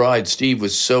father of the bride, Steve,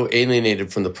 was so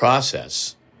alienated from the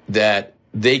process that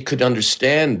they could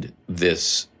understand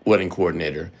this wedding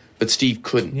coordinator, but Steve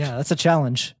couldn't. Yeah, that's a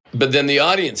challenge. But then the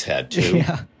audience had to.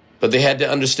 Yeah. But they had to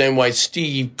understand why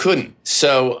Steve couldn't.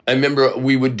 So I remember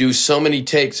we would do so many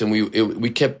takes, and we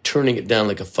kept turning it down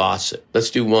like a faucet.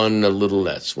 Let's do one a little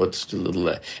less. Let's do a little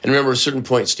less. And remember, at a certain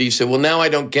point, Steve said, well, now I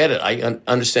don't get it. I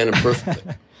understand it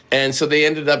perfectly. And so they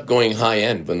ended up going high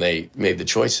end when they made the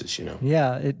choices,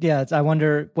 Yeah, I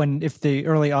wonder if the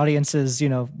early audiences,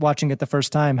 watching it the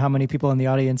first time, how many people in the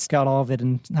audience got all of it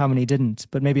and how many didn't.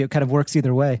 But maybe it kind of works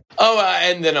either way. Oh,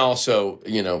 and then also,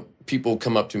 people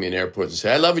come up to me in airports and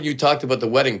say, I love when you talked about the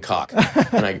wedding cock.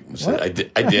 And I said,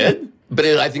 I did? But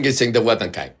I think it's saying the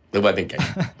wedding cake.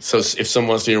 So if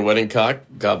someone wants to hear wedding cock,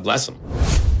 God bless them.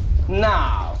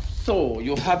 Now, so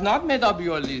you have not made up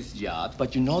your list yet,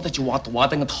 but you know that you want the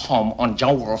wedding at home on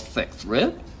January 6th,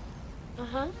 right?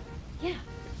 Uh-huh, yeah.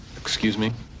 Excuse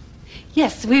me?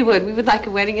 Yes, we would. We would like a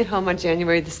wedding at home on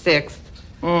January the 6th.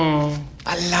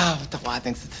 I love the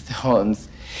weddings at the homes.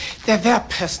 They're very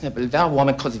personable, very warm,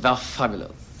 because they're very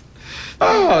fabulous.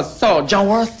 Oh, so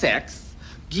January 6th,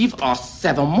 give us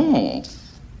 7 months.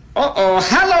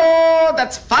 Hello,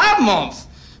 that's 5 months.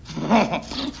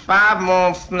 5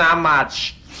 months, not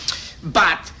much.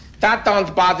 But that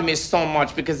don't bother me so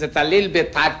much because it's a little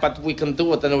bit tight, but we can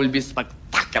do it and it will be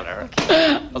spectacular.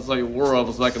 So you worry for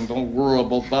a second, don't worry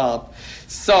about that.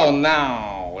 So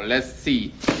now, let's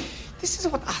see. This is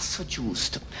what I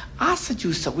suggest.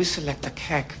 We select the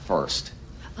cake first.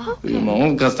 Okay.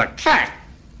 Because the cake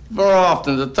very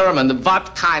often determines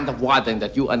what kind of wedding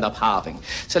that you end up having.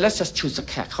 So let's just choose the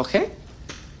cake, okay?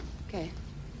 Okay.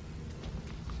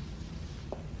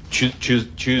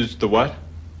 Choose the what?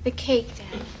 The cake,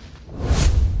 Dad.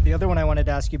 The other one I wanted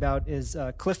to ask you about is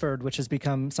Clifford, which has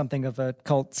become something of a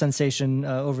cult sensation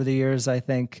over the years, I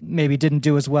think. Maybe didn't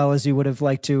do as well as you would have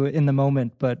liked to in the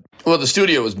moment, but... Well, the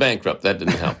studio was bankrupt. That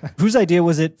didn't help. Whose idea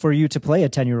was it for you to play a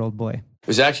 10-year-old boy? It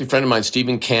was actually a friend of mine,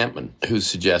 Stephen Campman, who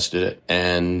suggested it.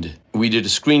 And we did a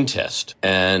screen test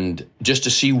and just to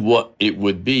see what it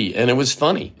would be. And it was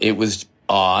funny. It was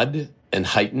odd and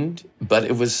heightened, but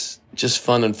it was just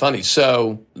fun and funny.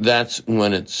 So that's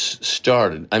when it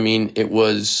started. I mean, it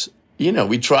was,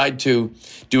 we tried to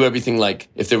do everything like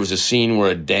if there was a scene where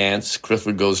a dance,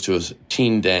 Clifford goes to a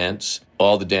teen dance,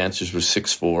 all the dancers were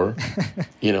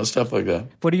 6'4", stuff like that.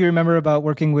 What do you remember about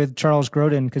working with Charles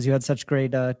Grodin? Because you had such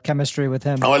great chemistry with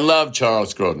him. Oh, I love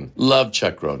Charles Grodin. Love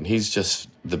Chuck Grodin. He's just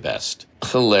the best.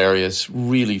 Hilarious,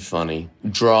 really funny,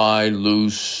 dry,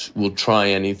 loose, will try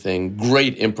anything.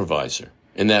 Great improviser.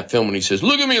 In that film when he says,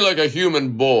 "Look at me like a human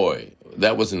boy."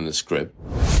 That wasn't in the script.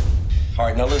 All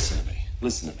right, now listen to me.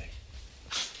 Listen to me.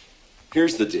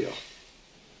 Here's the deal.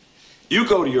 You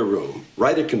go to your room,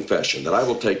 write a confession that I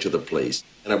will take to the police,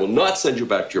 and I will not send you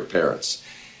back to your parents.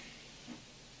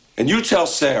 And you tell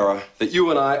Sarah that you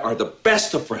and I are the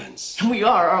best of friends. We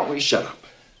are, aren't we? Shut up.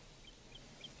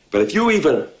 But if you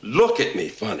even look at me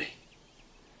funny,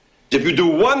 if you do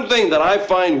one thing that I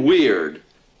find weird,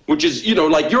 which is,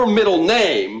 like your middle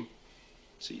name,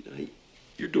 see,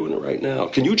 you're doing it right now.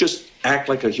 Can you just act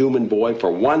like a human boy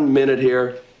for 1 minute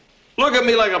here? Look at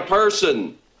me like a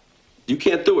person. You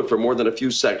can't do it for more than a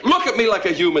few seconds. Look at me like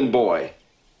a human boy.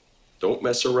 Don't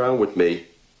mess around with me.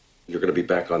 You're going to be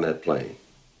back on that plane.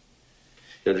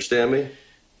 You understand me?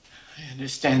 I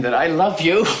understand that I love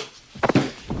you.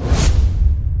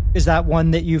 Is that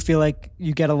one that you feel like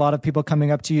you get a lot of people coming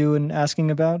up to you and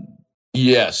asking about?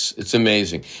 Yes, it's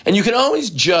amazing. And you can always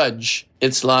judge.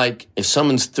 It's like if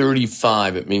someone's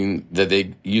 35, it means that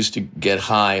they used to get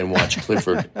high and watch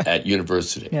Clifford at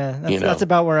university. Yeah, that's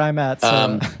about where I'm at. So.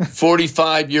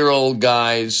 45-year-old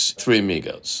guys, Three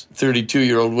Amigos.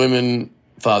 32-year-old women,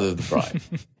 Father of the Bride.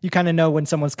 You kind of know when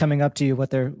someone's coming up to you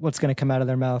what's going to come out of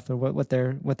their mouth or what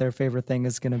their favorite thing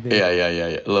is going to be. Yeah,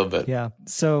 a little bit. Yeah.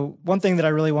 So one thing that I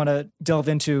really want to delve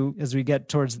into as we get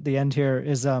towards the end here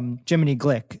is Jiminy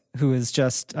Glick, who is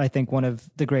just, I think, one of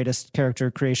the greatest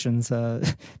character creations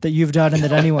that you've done and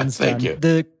that anyone's done. Thank you.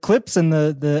 The clips and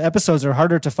the episodes are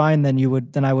harder to find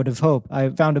than I would have hoped. I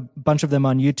found a bunch of them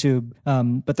on YouTube,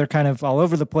 but they're kind of all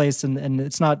over the place, and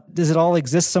it's not. Does it all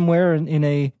exist somewhere in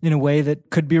a way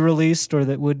that could be released or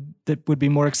that would be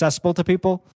more accessible to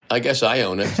people? I guess I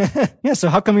own it. Yeah, so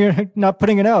how come you're not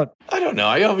putting it out? I don't know.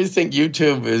 I always think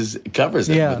YouTube covers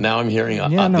it, but now I'm hearing the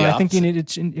opposite. I think you need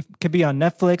it could be on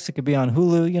Netflix, it could be on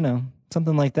Hulu,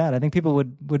 something like that. I think people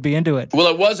would be into it. Well,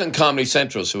 it was on Comedy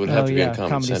Central, so it would have to be on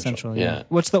Comedy Central. Yeah.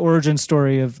 What's the origin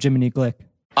story of Jiminy Glick?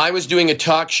 I was doing a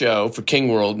talk show for King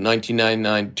World,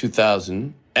 1999,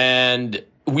 2000, and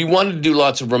we wanted to do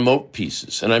lots of remote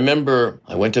pieces. And I remember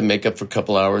I went to makeup for a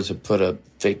couple hours. I put a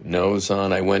fake nose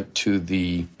on. I went to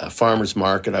the farmer's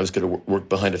market. I was going to work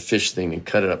behind a fish thing and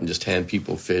cut it up and just hand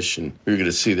people fish. And we were going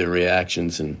to see their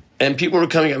reactions. And people were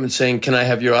coming up and saying, "Can I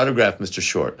have your autograph, Mr.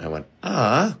 Short?" I went,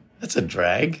 that's a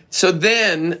drag. So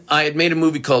then I had made a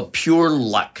movie called Pure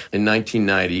Luck in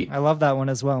 1990. I love that one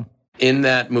as well. In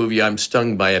that movie, I'm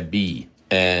stung by a bee.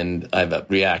 And I have a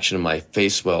reaction and my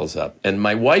face swells up. And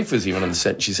my wife was even on the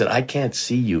set. And she said, "I can't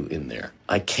see you in there.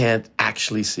 I can't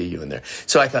actually see you in there."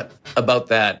 So I thought about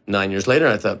that 9 years later.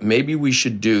 And I thought maybe we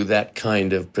should do that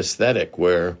kind of prosthetic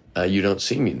where you don't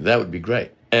see me. That would be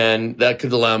great. And that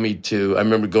could allow me to, I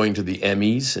remember going to the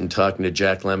Emmys and talking to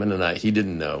Jack Lemmon. And he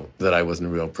didn't know that I wasn't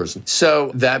a real person.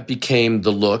 So that became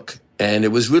the look. And it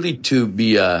was really to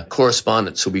be a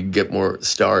correspondent so we could get more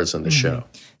stars on the show.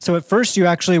 So at first you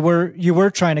actually were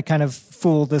trying to kind of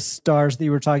fool the stars that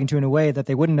you were talking to in a way that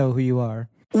they wouldn't know who you are.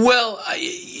 Well,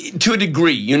 to a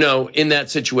degree, in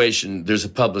that situation, there's a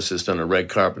publicist on a red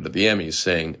carpet at the Emmys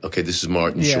saying, "Okay, this is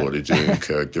Martin Short, he's doing a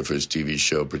character for his TV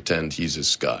show. Pretend he's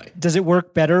a guy." Does it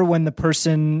work better when the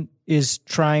person is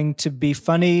trying to be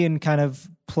funny and kind of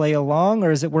play along, or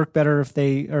does it work better if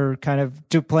they are kind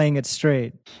of playing it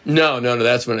straight? No,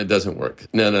 that's when it doesn't work.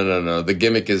 No. The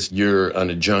gimmick is you're on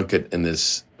a junket and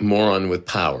this moron with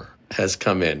power has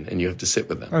come in and you have to sit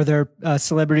with them. Are there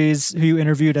celebrities who you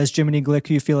interviewed as Jiminy Glick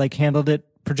who you feel like handled it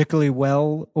particularly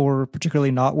well or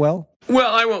particularly not well?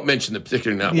 Well, I won't mention the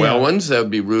particularly not well ones. That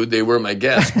would be rude. They were my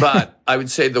guests. But I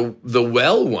would say the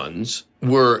well ones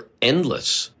were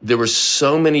endless. There were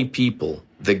so many people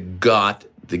that got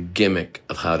the gimmick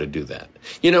of how to do that.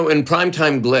 In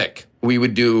Primetime Glick, we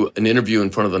would do an interview in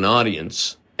front of an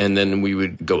audience, and then we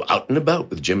would go out and about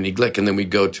with Jiminy Glick, and then we'd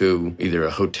go to either a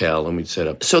hotel and we'd set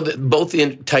up. So that both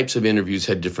types of interviews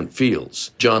had different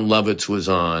feels. John Lovitz was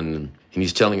on, and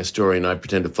he's telling a story and I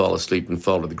pretend to fall asleep and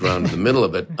fall to the ground in the middle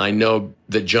of it, I know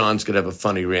that John's going to have a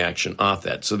funny reaction off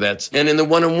that. And in the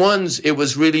one-on-ones, it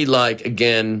was really like,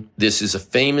 again, this is a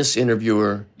famous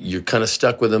interviewer. You're kind of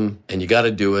stuck with him and you got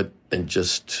to do it and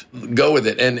just go with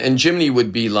it. And Jiminy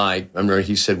would be like, I remember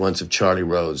he said once of Charlie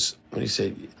Rose, when he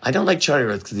said, I don't like Charlie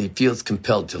Rose because he feels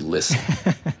compelled to listen.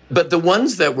 But the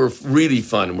ones that were really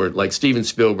fun were like Steven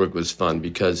Spielberg was fun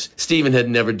because Steven had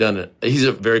never done it. He's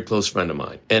a very close friend of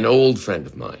mine, an old friend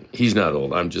of mine. He's not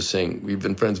old. I'm just saying we've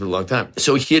been friends for a long time.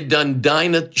 So he had done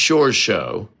Dinah Shore's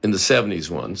show in the 70s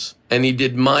once, and he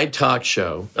did my talk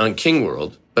show on King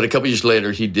World. But a couple years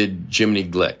later, he did Jiminy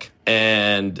Glick.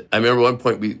 And I remember one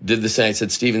point we did this thing. I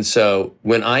said, Steven, so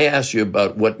when I ask you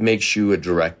about what makes you a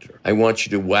director, I want you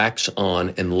to wax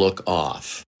on and look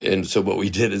off. And so what we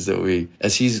did is that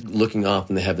as he's looking off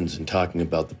in the heavens and talking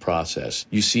about the process,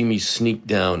 you see me sneak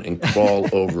down and crawl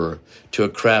over to a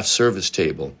craft service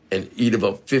table and eat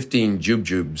about 15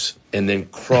 jubjubes and then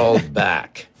crawl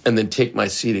back and then take my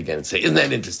seat again and say, isn't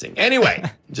that interesting? Anyway,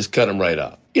 just cut him right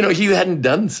off. You know, he hadn't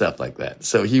done stuff like that.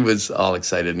 So he was all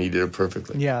excited and he did it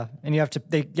perfectly. Yeah. And you have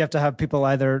to have people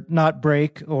either not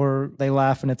break or they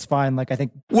laugh and it's fine. Like, I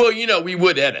think. Well, you know, we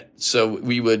would edit. So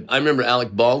I remember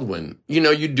Alec Baldwin, you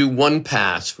know, you do one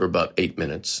pass for about 8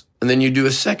 minutes and then you do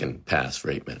a second pass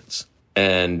for 8 minutes.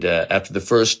 And after the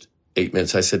first 8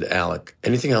 minutes, I said to Alec,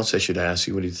 anything else I should ask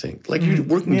you? What do you think? Like, you're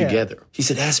working together. He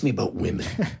said, ask me about women.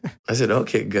 I said,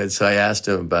 okay, good. So I asked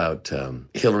him about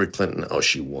Hillary Clinton. Oh,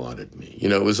 she wanted me. You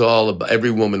know, it was all about,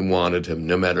 every woman wanted him,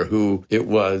 no matter who it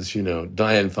was, you know,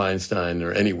 Dianne Feinstein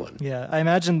or anyone. Yeah, I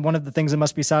imagine one of the things that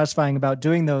must be satisfying about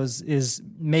doing those is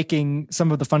making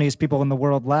some of the funniest people in the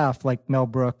world laugh, like Mel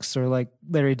Brooks or like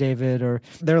Larry David, or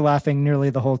they're laughing nearly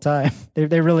the whole time.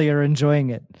 They really are enjoying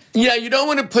it. Yeah, you don't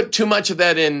want to put too much of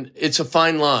that in. It's a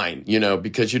fine line, you know,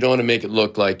 because you don't want to make it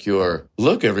look like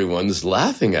look, everyone's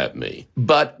laughing at me.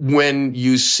 But when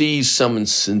you see someone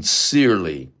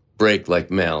sincerely break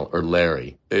like Mel or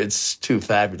Larry, it's too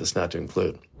fabulous not to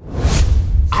include.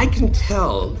 I can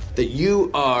tell that you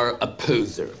are a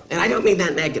poser. And I don't mean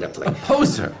that negatively. A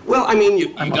poser? Well, I mean,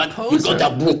 you got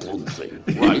that Brooklyn thing,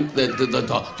 right? Do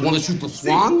you want to shoot the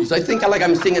swans? I think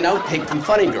I'm seeing an outtake from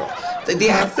Funny Girl. The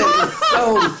accent is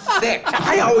so thick.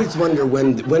 I always wonder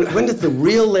when does the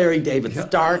real Larry David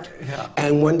start,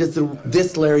 and when does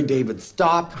this Larry David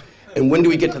stop, and when do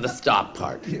we get to the stop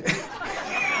part?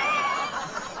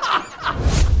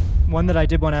 One that I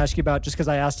did want to ask you about, just because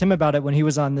I asked him about it when he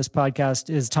was on this podcast,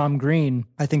 is Tom Green.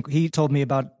 I think he told me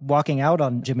about walking out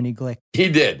on Jiminy Glick. He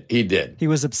did. He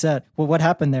was upset. Well, what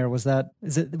happened there? Was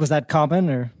that common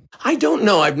or? I don't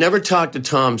know. I've never talked to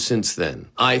Tom since then.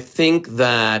 I think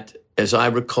that, as I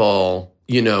recall,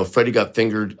 you know, Freddie Got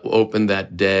Fingered opened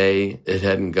that day. It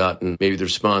hadn't gotten maybe the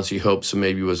response he hoped, so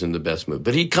maybe he was in the best mood.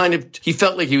 But he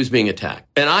felt like he was being attacked.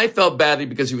 And I felt badly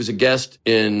because he was a guest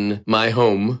in my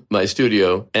home, my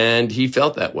studio, and he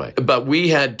felt that way. But we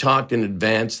had talked in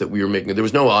advance that we were there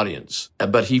was no audience.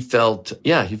 But he felt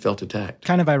attacked.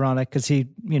 Kind of ironic because he,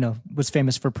 you know, was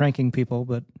famous for pranking people,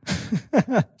 but...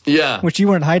 Yeah. Which you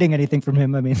weren't hiding anything from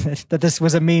him. I mean, that this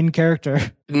was a mean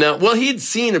character. No, well, he had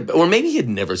seen it, or maybe he had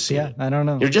never seen it. Yeah, I don't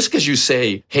know. You know, just because you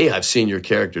say, hey, I've seen your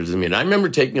characters. I mean, I remember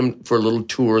taking him for a little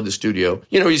tour of the studio.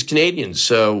 You know, he's Canadian,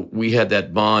 so we had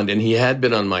that bond, and he had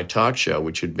been on my talk show,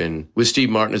 which had been with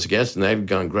Steve Martin as a guest, and that had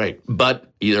gone great.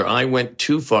 But either I went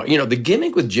too far. You know, the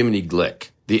gimmick with Jiminy Glick,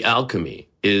 the alchemy,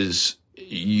 is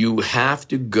you have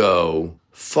to go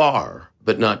far,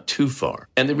 but not too far.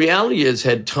 And the reality is,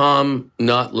 had Tom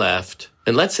not left,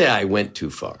 and let's say I went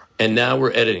too far, and now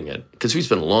we're editing it, because we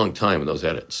spent a long time with those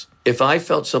edits. If I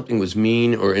felt something was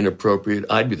mean or inappropriate,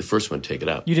 I'd be the first one to take it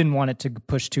out. You didn't want it to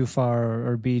push too far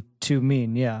or be too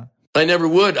mean, yeah. I never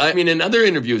would. I mean, in other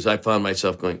interviews, I found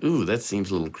myself going, ooh, that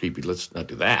seems a little creepy. Let's not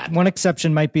do that. One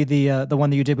exception might be the one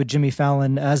that you did with Jimmy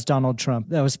Fallon as Donald Trump.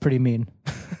 That was pretty mean.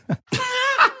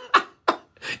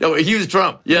 No, he was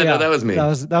Trump. Yeah, no, that was mean.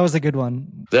 That was a good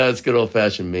one. That's good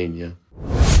old-fashioned mean, yeah.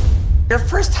 Your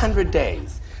first 100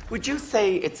 days, would you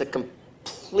say it's a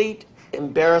complete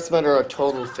embarrassment or a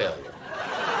total failure?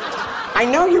 I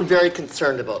know you're very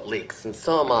concerned about leaks, and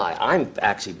so am I. I've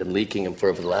actually been leaking them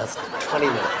for the last 20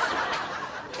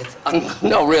 minutes.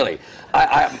 No, really.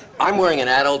 I'm wearing an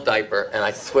adult diaper, and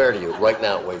I swear to you, right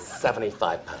now it weighs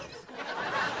 75 pounds.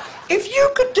 If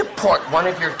you could deport one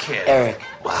of your kids... Eric.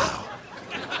 Wow.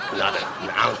 Not an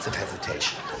ounce of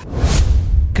hesitation.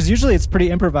 Because usually it's pretty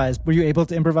improvised. Were you able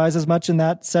to improvise as much in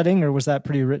that setting, or was that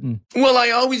pretty written? Well, I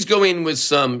always go in with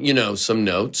some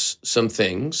notes, some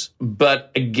things.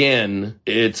 But again,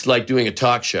 it's like doing a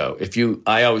talk show.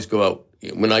 I always go out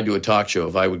when I do a talk show,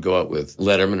 if I would go out with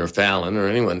Letterman or Fallon or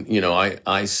anyone,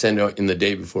 I send out in the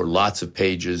day before lots of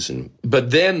pages.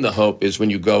 But then the hope is when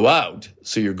you go out,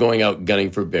 so you're going out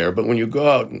gunning for bear, but when you go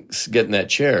out and get in that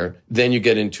chair, then you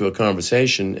get into a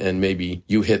conversation and maybe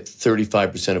you hit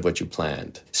 35% of what you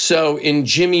planned. So in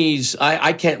Jimmy's,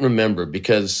 I can't remember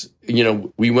because,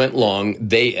 we went long,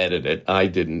 they edit it, I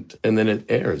didn't, and then it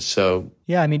airs. So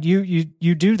yeah, I mean,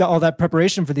 you do all that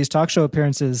preparation for these talk show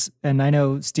appearances, and I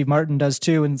know Steve Martin does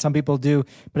too, and some people do,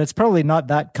 but it's probably not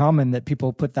that common that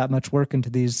people put that much work into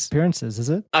these appearances, is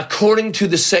it? According to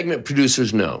the segment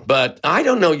producers, no. But I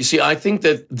don't know. You see, I think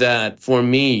that for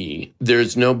me,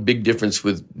 there's no big difference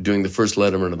with doing the first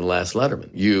Letterman or the last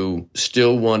Letterman. You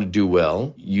still want to do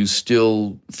well. You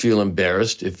still feel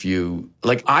embarrassed if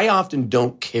I often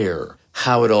don't care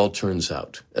how it all turns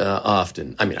out.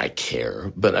 Often. I mean, I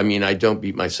care, but I don't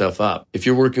beat myself up. If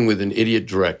you're working with an idiot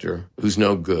director who's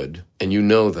no good, and you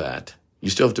know that, you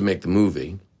still have to make the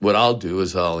movie. What I'll do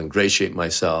is I'll ingratiate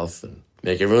myself and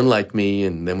make everyone like me,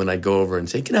 and then when I go over and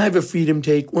say, can I have a freedom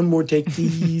take? One more take,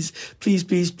 please? Please,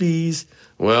 please, please.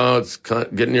 Well, it's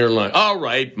getting near the line. All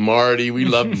right, Marty, we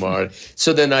love Marty.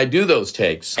 So then I do those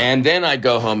takes, and then I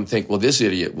go home and think, well, this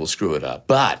idiot will screw it up.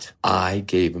 But I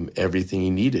gave him everything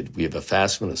he needed. We have a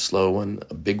fast one, a slow one,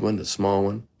 a big one, a small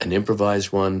one, an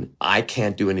improvised one. I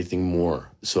can't do anything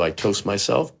more. So I toast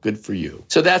myself, good for you.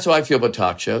 So that's how I feel about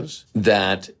talk shows,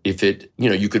 that if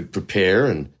you could prepare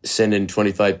and send in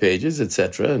 25 pages,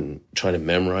 etc., and try to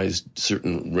memorize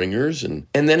certain ringers. And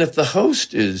then if the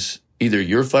host is either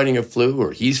you're fighting a flu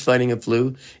or he's fighting a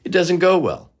flu, it doesn't go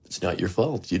well. It's not your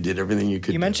fault. You did everything you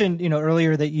could. You mentioned,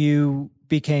 earlier that you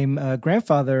became a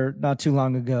grandfather not too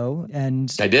long ago,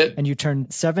 and I did. And you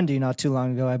turned 70 not too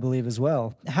long ago, I believe, as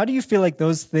well. How do you feel like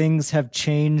those things have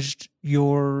changed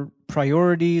your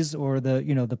priorities or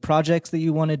the projects that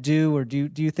you want to do, or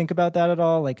do you think about that at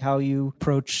all, like how you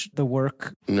approach the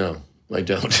work? No. I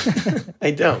don't.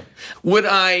 I don't. Would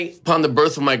I, upon the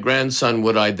birth of my grandson,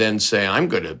 would I then say, I'm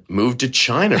going to move to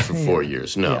China for 4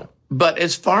 years? No. Yeah. But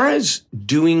as far as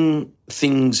doing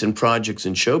things and projects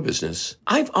in show business,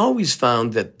 I've always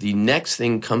found that the next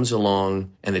thing comes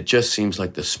along and it just seems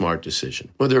like the smart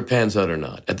decision, whether it pans out or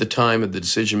not. At the time of the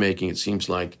decision-making, it seems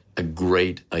like a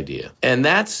great idea. And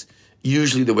that's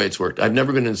usually the way it's worked. I've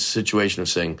never been in a situation of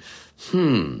saying,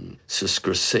 so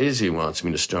Scorsese wants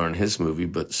me to star in his movie,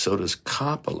 but so does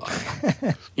Coppola.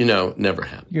 Never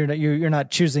happened. You're not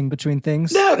choosing between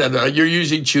things? No. You're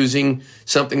usually choosing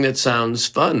something that sounds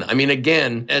fun. I mean,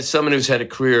 again, as someone who's had a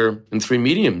career in 3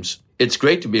 mediums, it's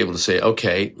great to be able to say,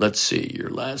 okay, let's see,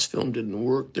 your last film didn't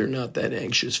work. They're not that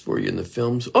anxious for you in the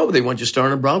films. Oh, they want you to star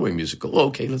in a Broadway musical. Oh,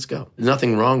 okay, let's go. There's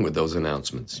nothing wrong with those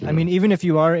announcements. I mean, even if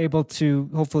you are able to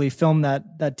hopefully film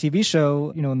that TV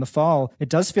show, in the fall, it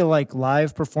does feel like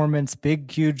live performance,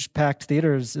 big, huge, packed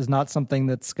theaters is not something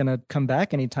that's going to come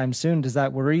back anytime soon. Does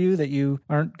that worry you that you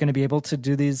aren't going to be able to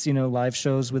do these, live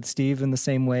shows with Steve in the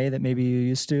same way that maybe you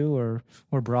used to,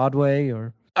 or Broadway,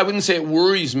 or... I wouldn't say it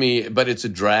worries me, but it's a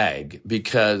drag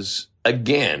because,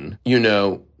 again,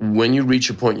 when you reach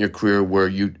a point in your career where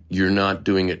you're not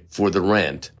doing it for the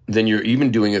rent, then you're even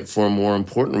doing it for a more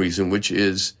important reason, which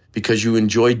is because you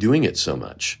enjoy doing it so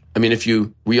much. I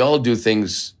mean, we all do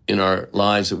things in our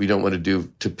lives that we don't want to do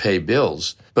to pay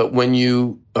bills, but when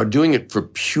you are doing it for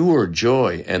pure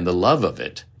joy and the love of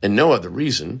it and no other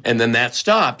reason, and then that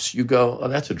stops, you go, oh,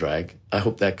 that's a drag. I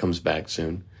hope that comes back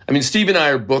soon. I mean, Steve and I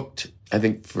are booked, I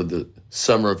think, for the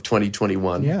summer of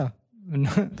 2021. Yeah.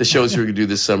 The shows we're going to do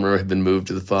this summer have been moved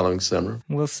to the following summer.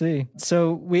 We'll see.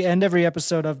 So we end every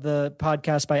episode of the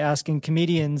podcast by asking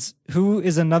comedians, who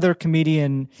is another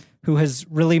comedian who has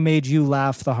really made you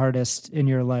laugh the hardest in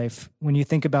your life? When you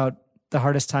think about the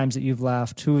hardest times that you've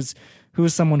laughed, who is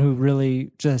someone who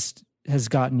really just has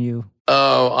gotten you?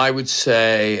 Oh, I would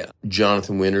say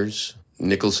Jonathan Winters,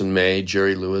 Nicholson May,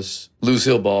 Jerry Lewis,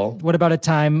 Lucille Ball. What about a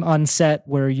time on set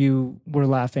where you were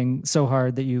laughing so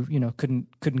hard that you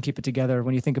couldn't keep it together?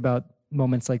 When you think about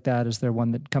moments like that, is there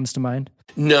one that comes to mind?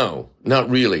 No, not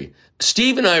really.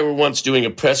 Steve and I were once doing a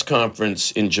press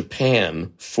conference in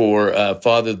Japan for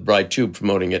Father of the Bride 2,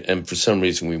 promoting it, and for some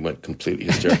reason we went completely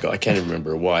hysterical. I can't even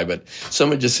remember why, but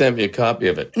someone just sent me a copy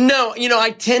of it. No,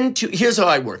 I tend to, here's how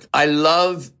I work. I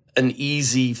love an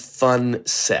easy, fun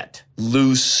set.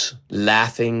 Loose,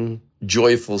 laughing,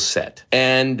 joyful set.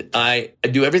 And I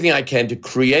do everything I can to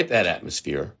create that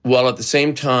atmosphere while at the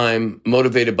same time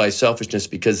motivated by selfishness,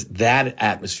 because that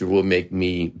atmosphere will make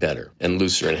me better and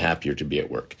looser and happier to be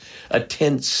at work. A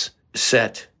tense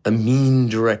set, a mean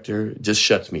director just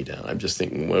shuts me down. I'm just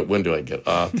thinking, when do I get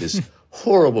off this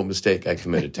horrible mistake I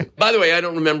committed to. By the way, I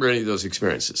don't remember any of those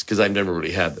experiences because I've never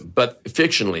really had them, but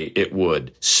fictionally it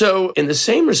would. So in the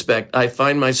same respect, I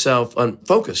find myself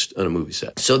unfocused on a movie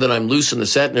set so that I'm loose on the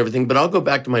set and everything, but I'll go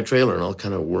back to my trailer and I'll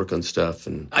kind of work on stuff.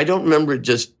 And I don't remember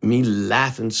just me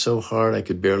laughing so hard I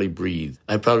could barely breathe.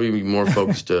 I'd probably be more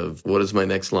focused of what is my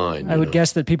next line. I would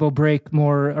guess that people break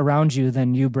more around you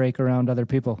than you break around other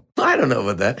people. I don't know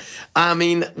about that. I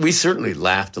mean, we certainly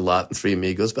laughed a lot in Three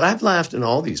Amigos, but I've laughed in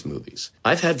all these movies.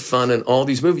 I've had fun in all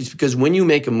these movies because when you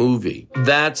make a movie,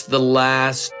 that's the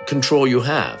last control you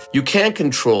have. You can't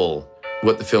control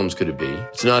what the film's going to be.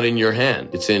 It's not in your hand.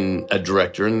 It's in a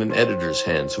director and an editor's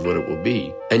hands of what it will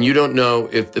be. And you don't know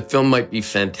if the film might be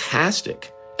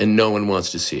fantastic and no one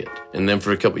wants to see it. And then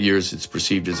for a couple of years, it's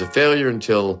perceived as a failure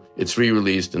until it's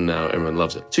re-released and now everyone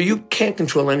loves it. So you can't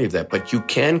control any of that, but you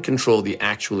can control the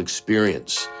actual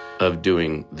experience of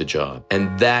doing the job.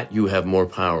 And that you have more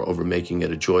power over making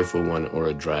it a joyful one or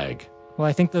a drag. Well,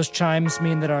 I think those chimes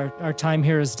mean that our time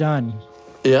here is done.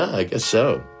 Yeah, I guess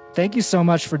so. Thank you so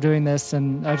much for doing this,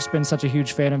 and I've just been such a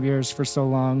huge fan of yours for so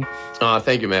long.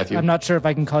 Thank you, Matthew. I'm not sure if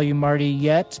I can call you Marty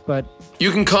yet, but...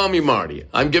 You can call me Marty.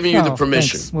 I'm giving you the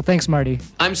permission. Thanks. Well, thanks, Marty.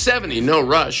 I'm 70, no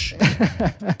rush.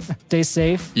 Stay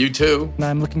safe. You too. And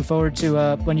I'm looking forward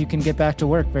to when you can get back to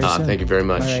work very soon. Thank you very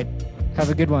much. All right. Have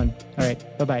a good one. All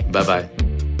right. Bye-bye. Bye-bye.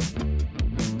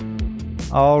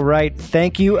 All right.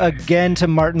 Thank you again to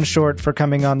Martin Short for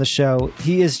coming on the show.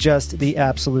 He is just the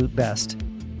absolute best.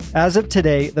 As of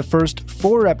today, the first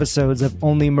 4 episodes of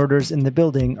Only Murders in the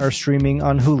Building are streaming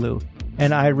on Hulu,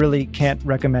 and I really can't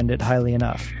recommend it highly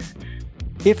enough.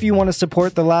 If you want to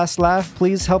support The Last Laugh,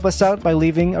 please help us out by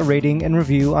leaving a rating and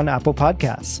review on Apple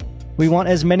Podcasts. We want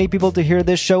as many people to hear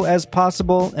this show as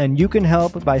possible, and you can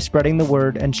help by spreading the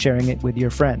word and sharing it with your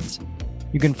friends.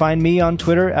 You can find me on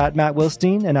Twitter at Matt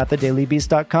Wilstein and at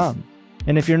thedailybeast.com.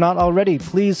 And if you're not already,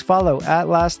 please follow at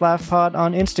Last Laugh Pod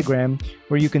on Instagram,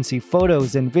 where you can see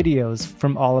photos and videos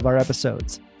from all of our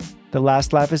episodes. The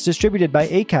Last Laugh is distributed by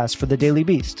Acast for The Daily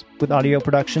Beast, with audio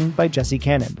production by Jesse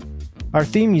Cannon. Our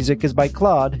theme music is by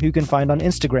Claude, who you can find on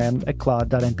Instagram at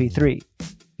claude.mp3.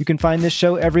 You can find this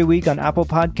show every week on Apple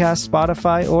Podcasts,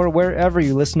 Spotify, or wherever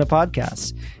you listen to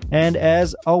podcasts. And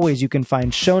as always, you can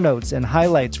find show notes and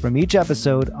highlights from each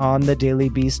episode on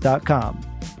thedailybeast.com.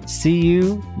 See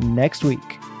you next week.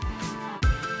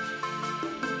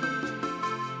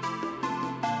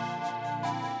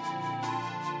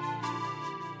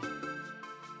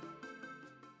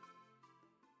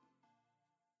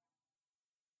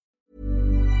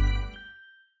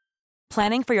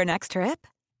 Planning for your next trip?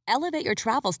 Elevate your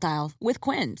travel style with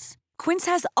Quince. Quince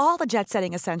has all the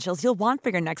jet-setting essentials you'll want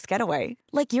for your next getaway,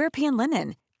 like European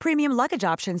linen, premium luggage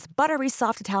options, buttery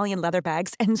soft Italian leather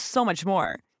bags, and so much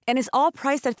more. And is all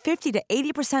priced at 50 to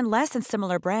 80% less than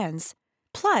similar brands.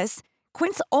 Plus,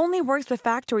 Quince only works with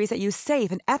factories that use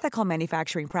safe and ethical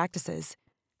manufacturing practices.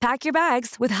 Pack your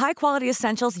bags with high-quality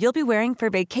essentials you'll be wearing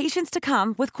for vacations to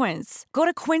come with Quince. Go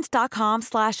to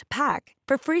quince.com/pack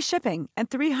for free shipping and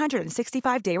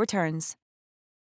 365-day returns.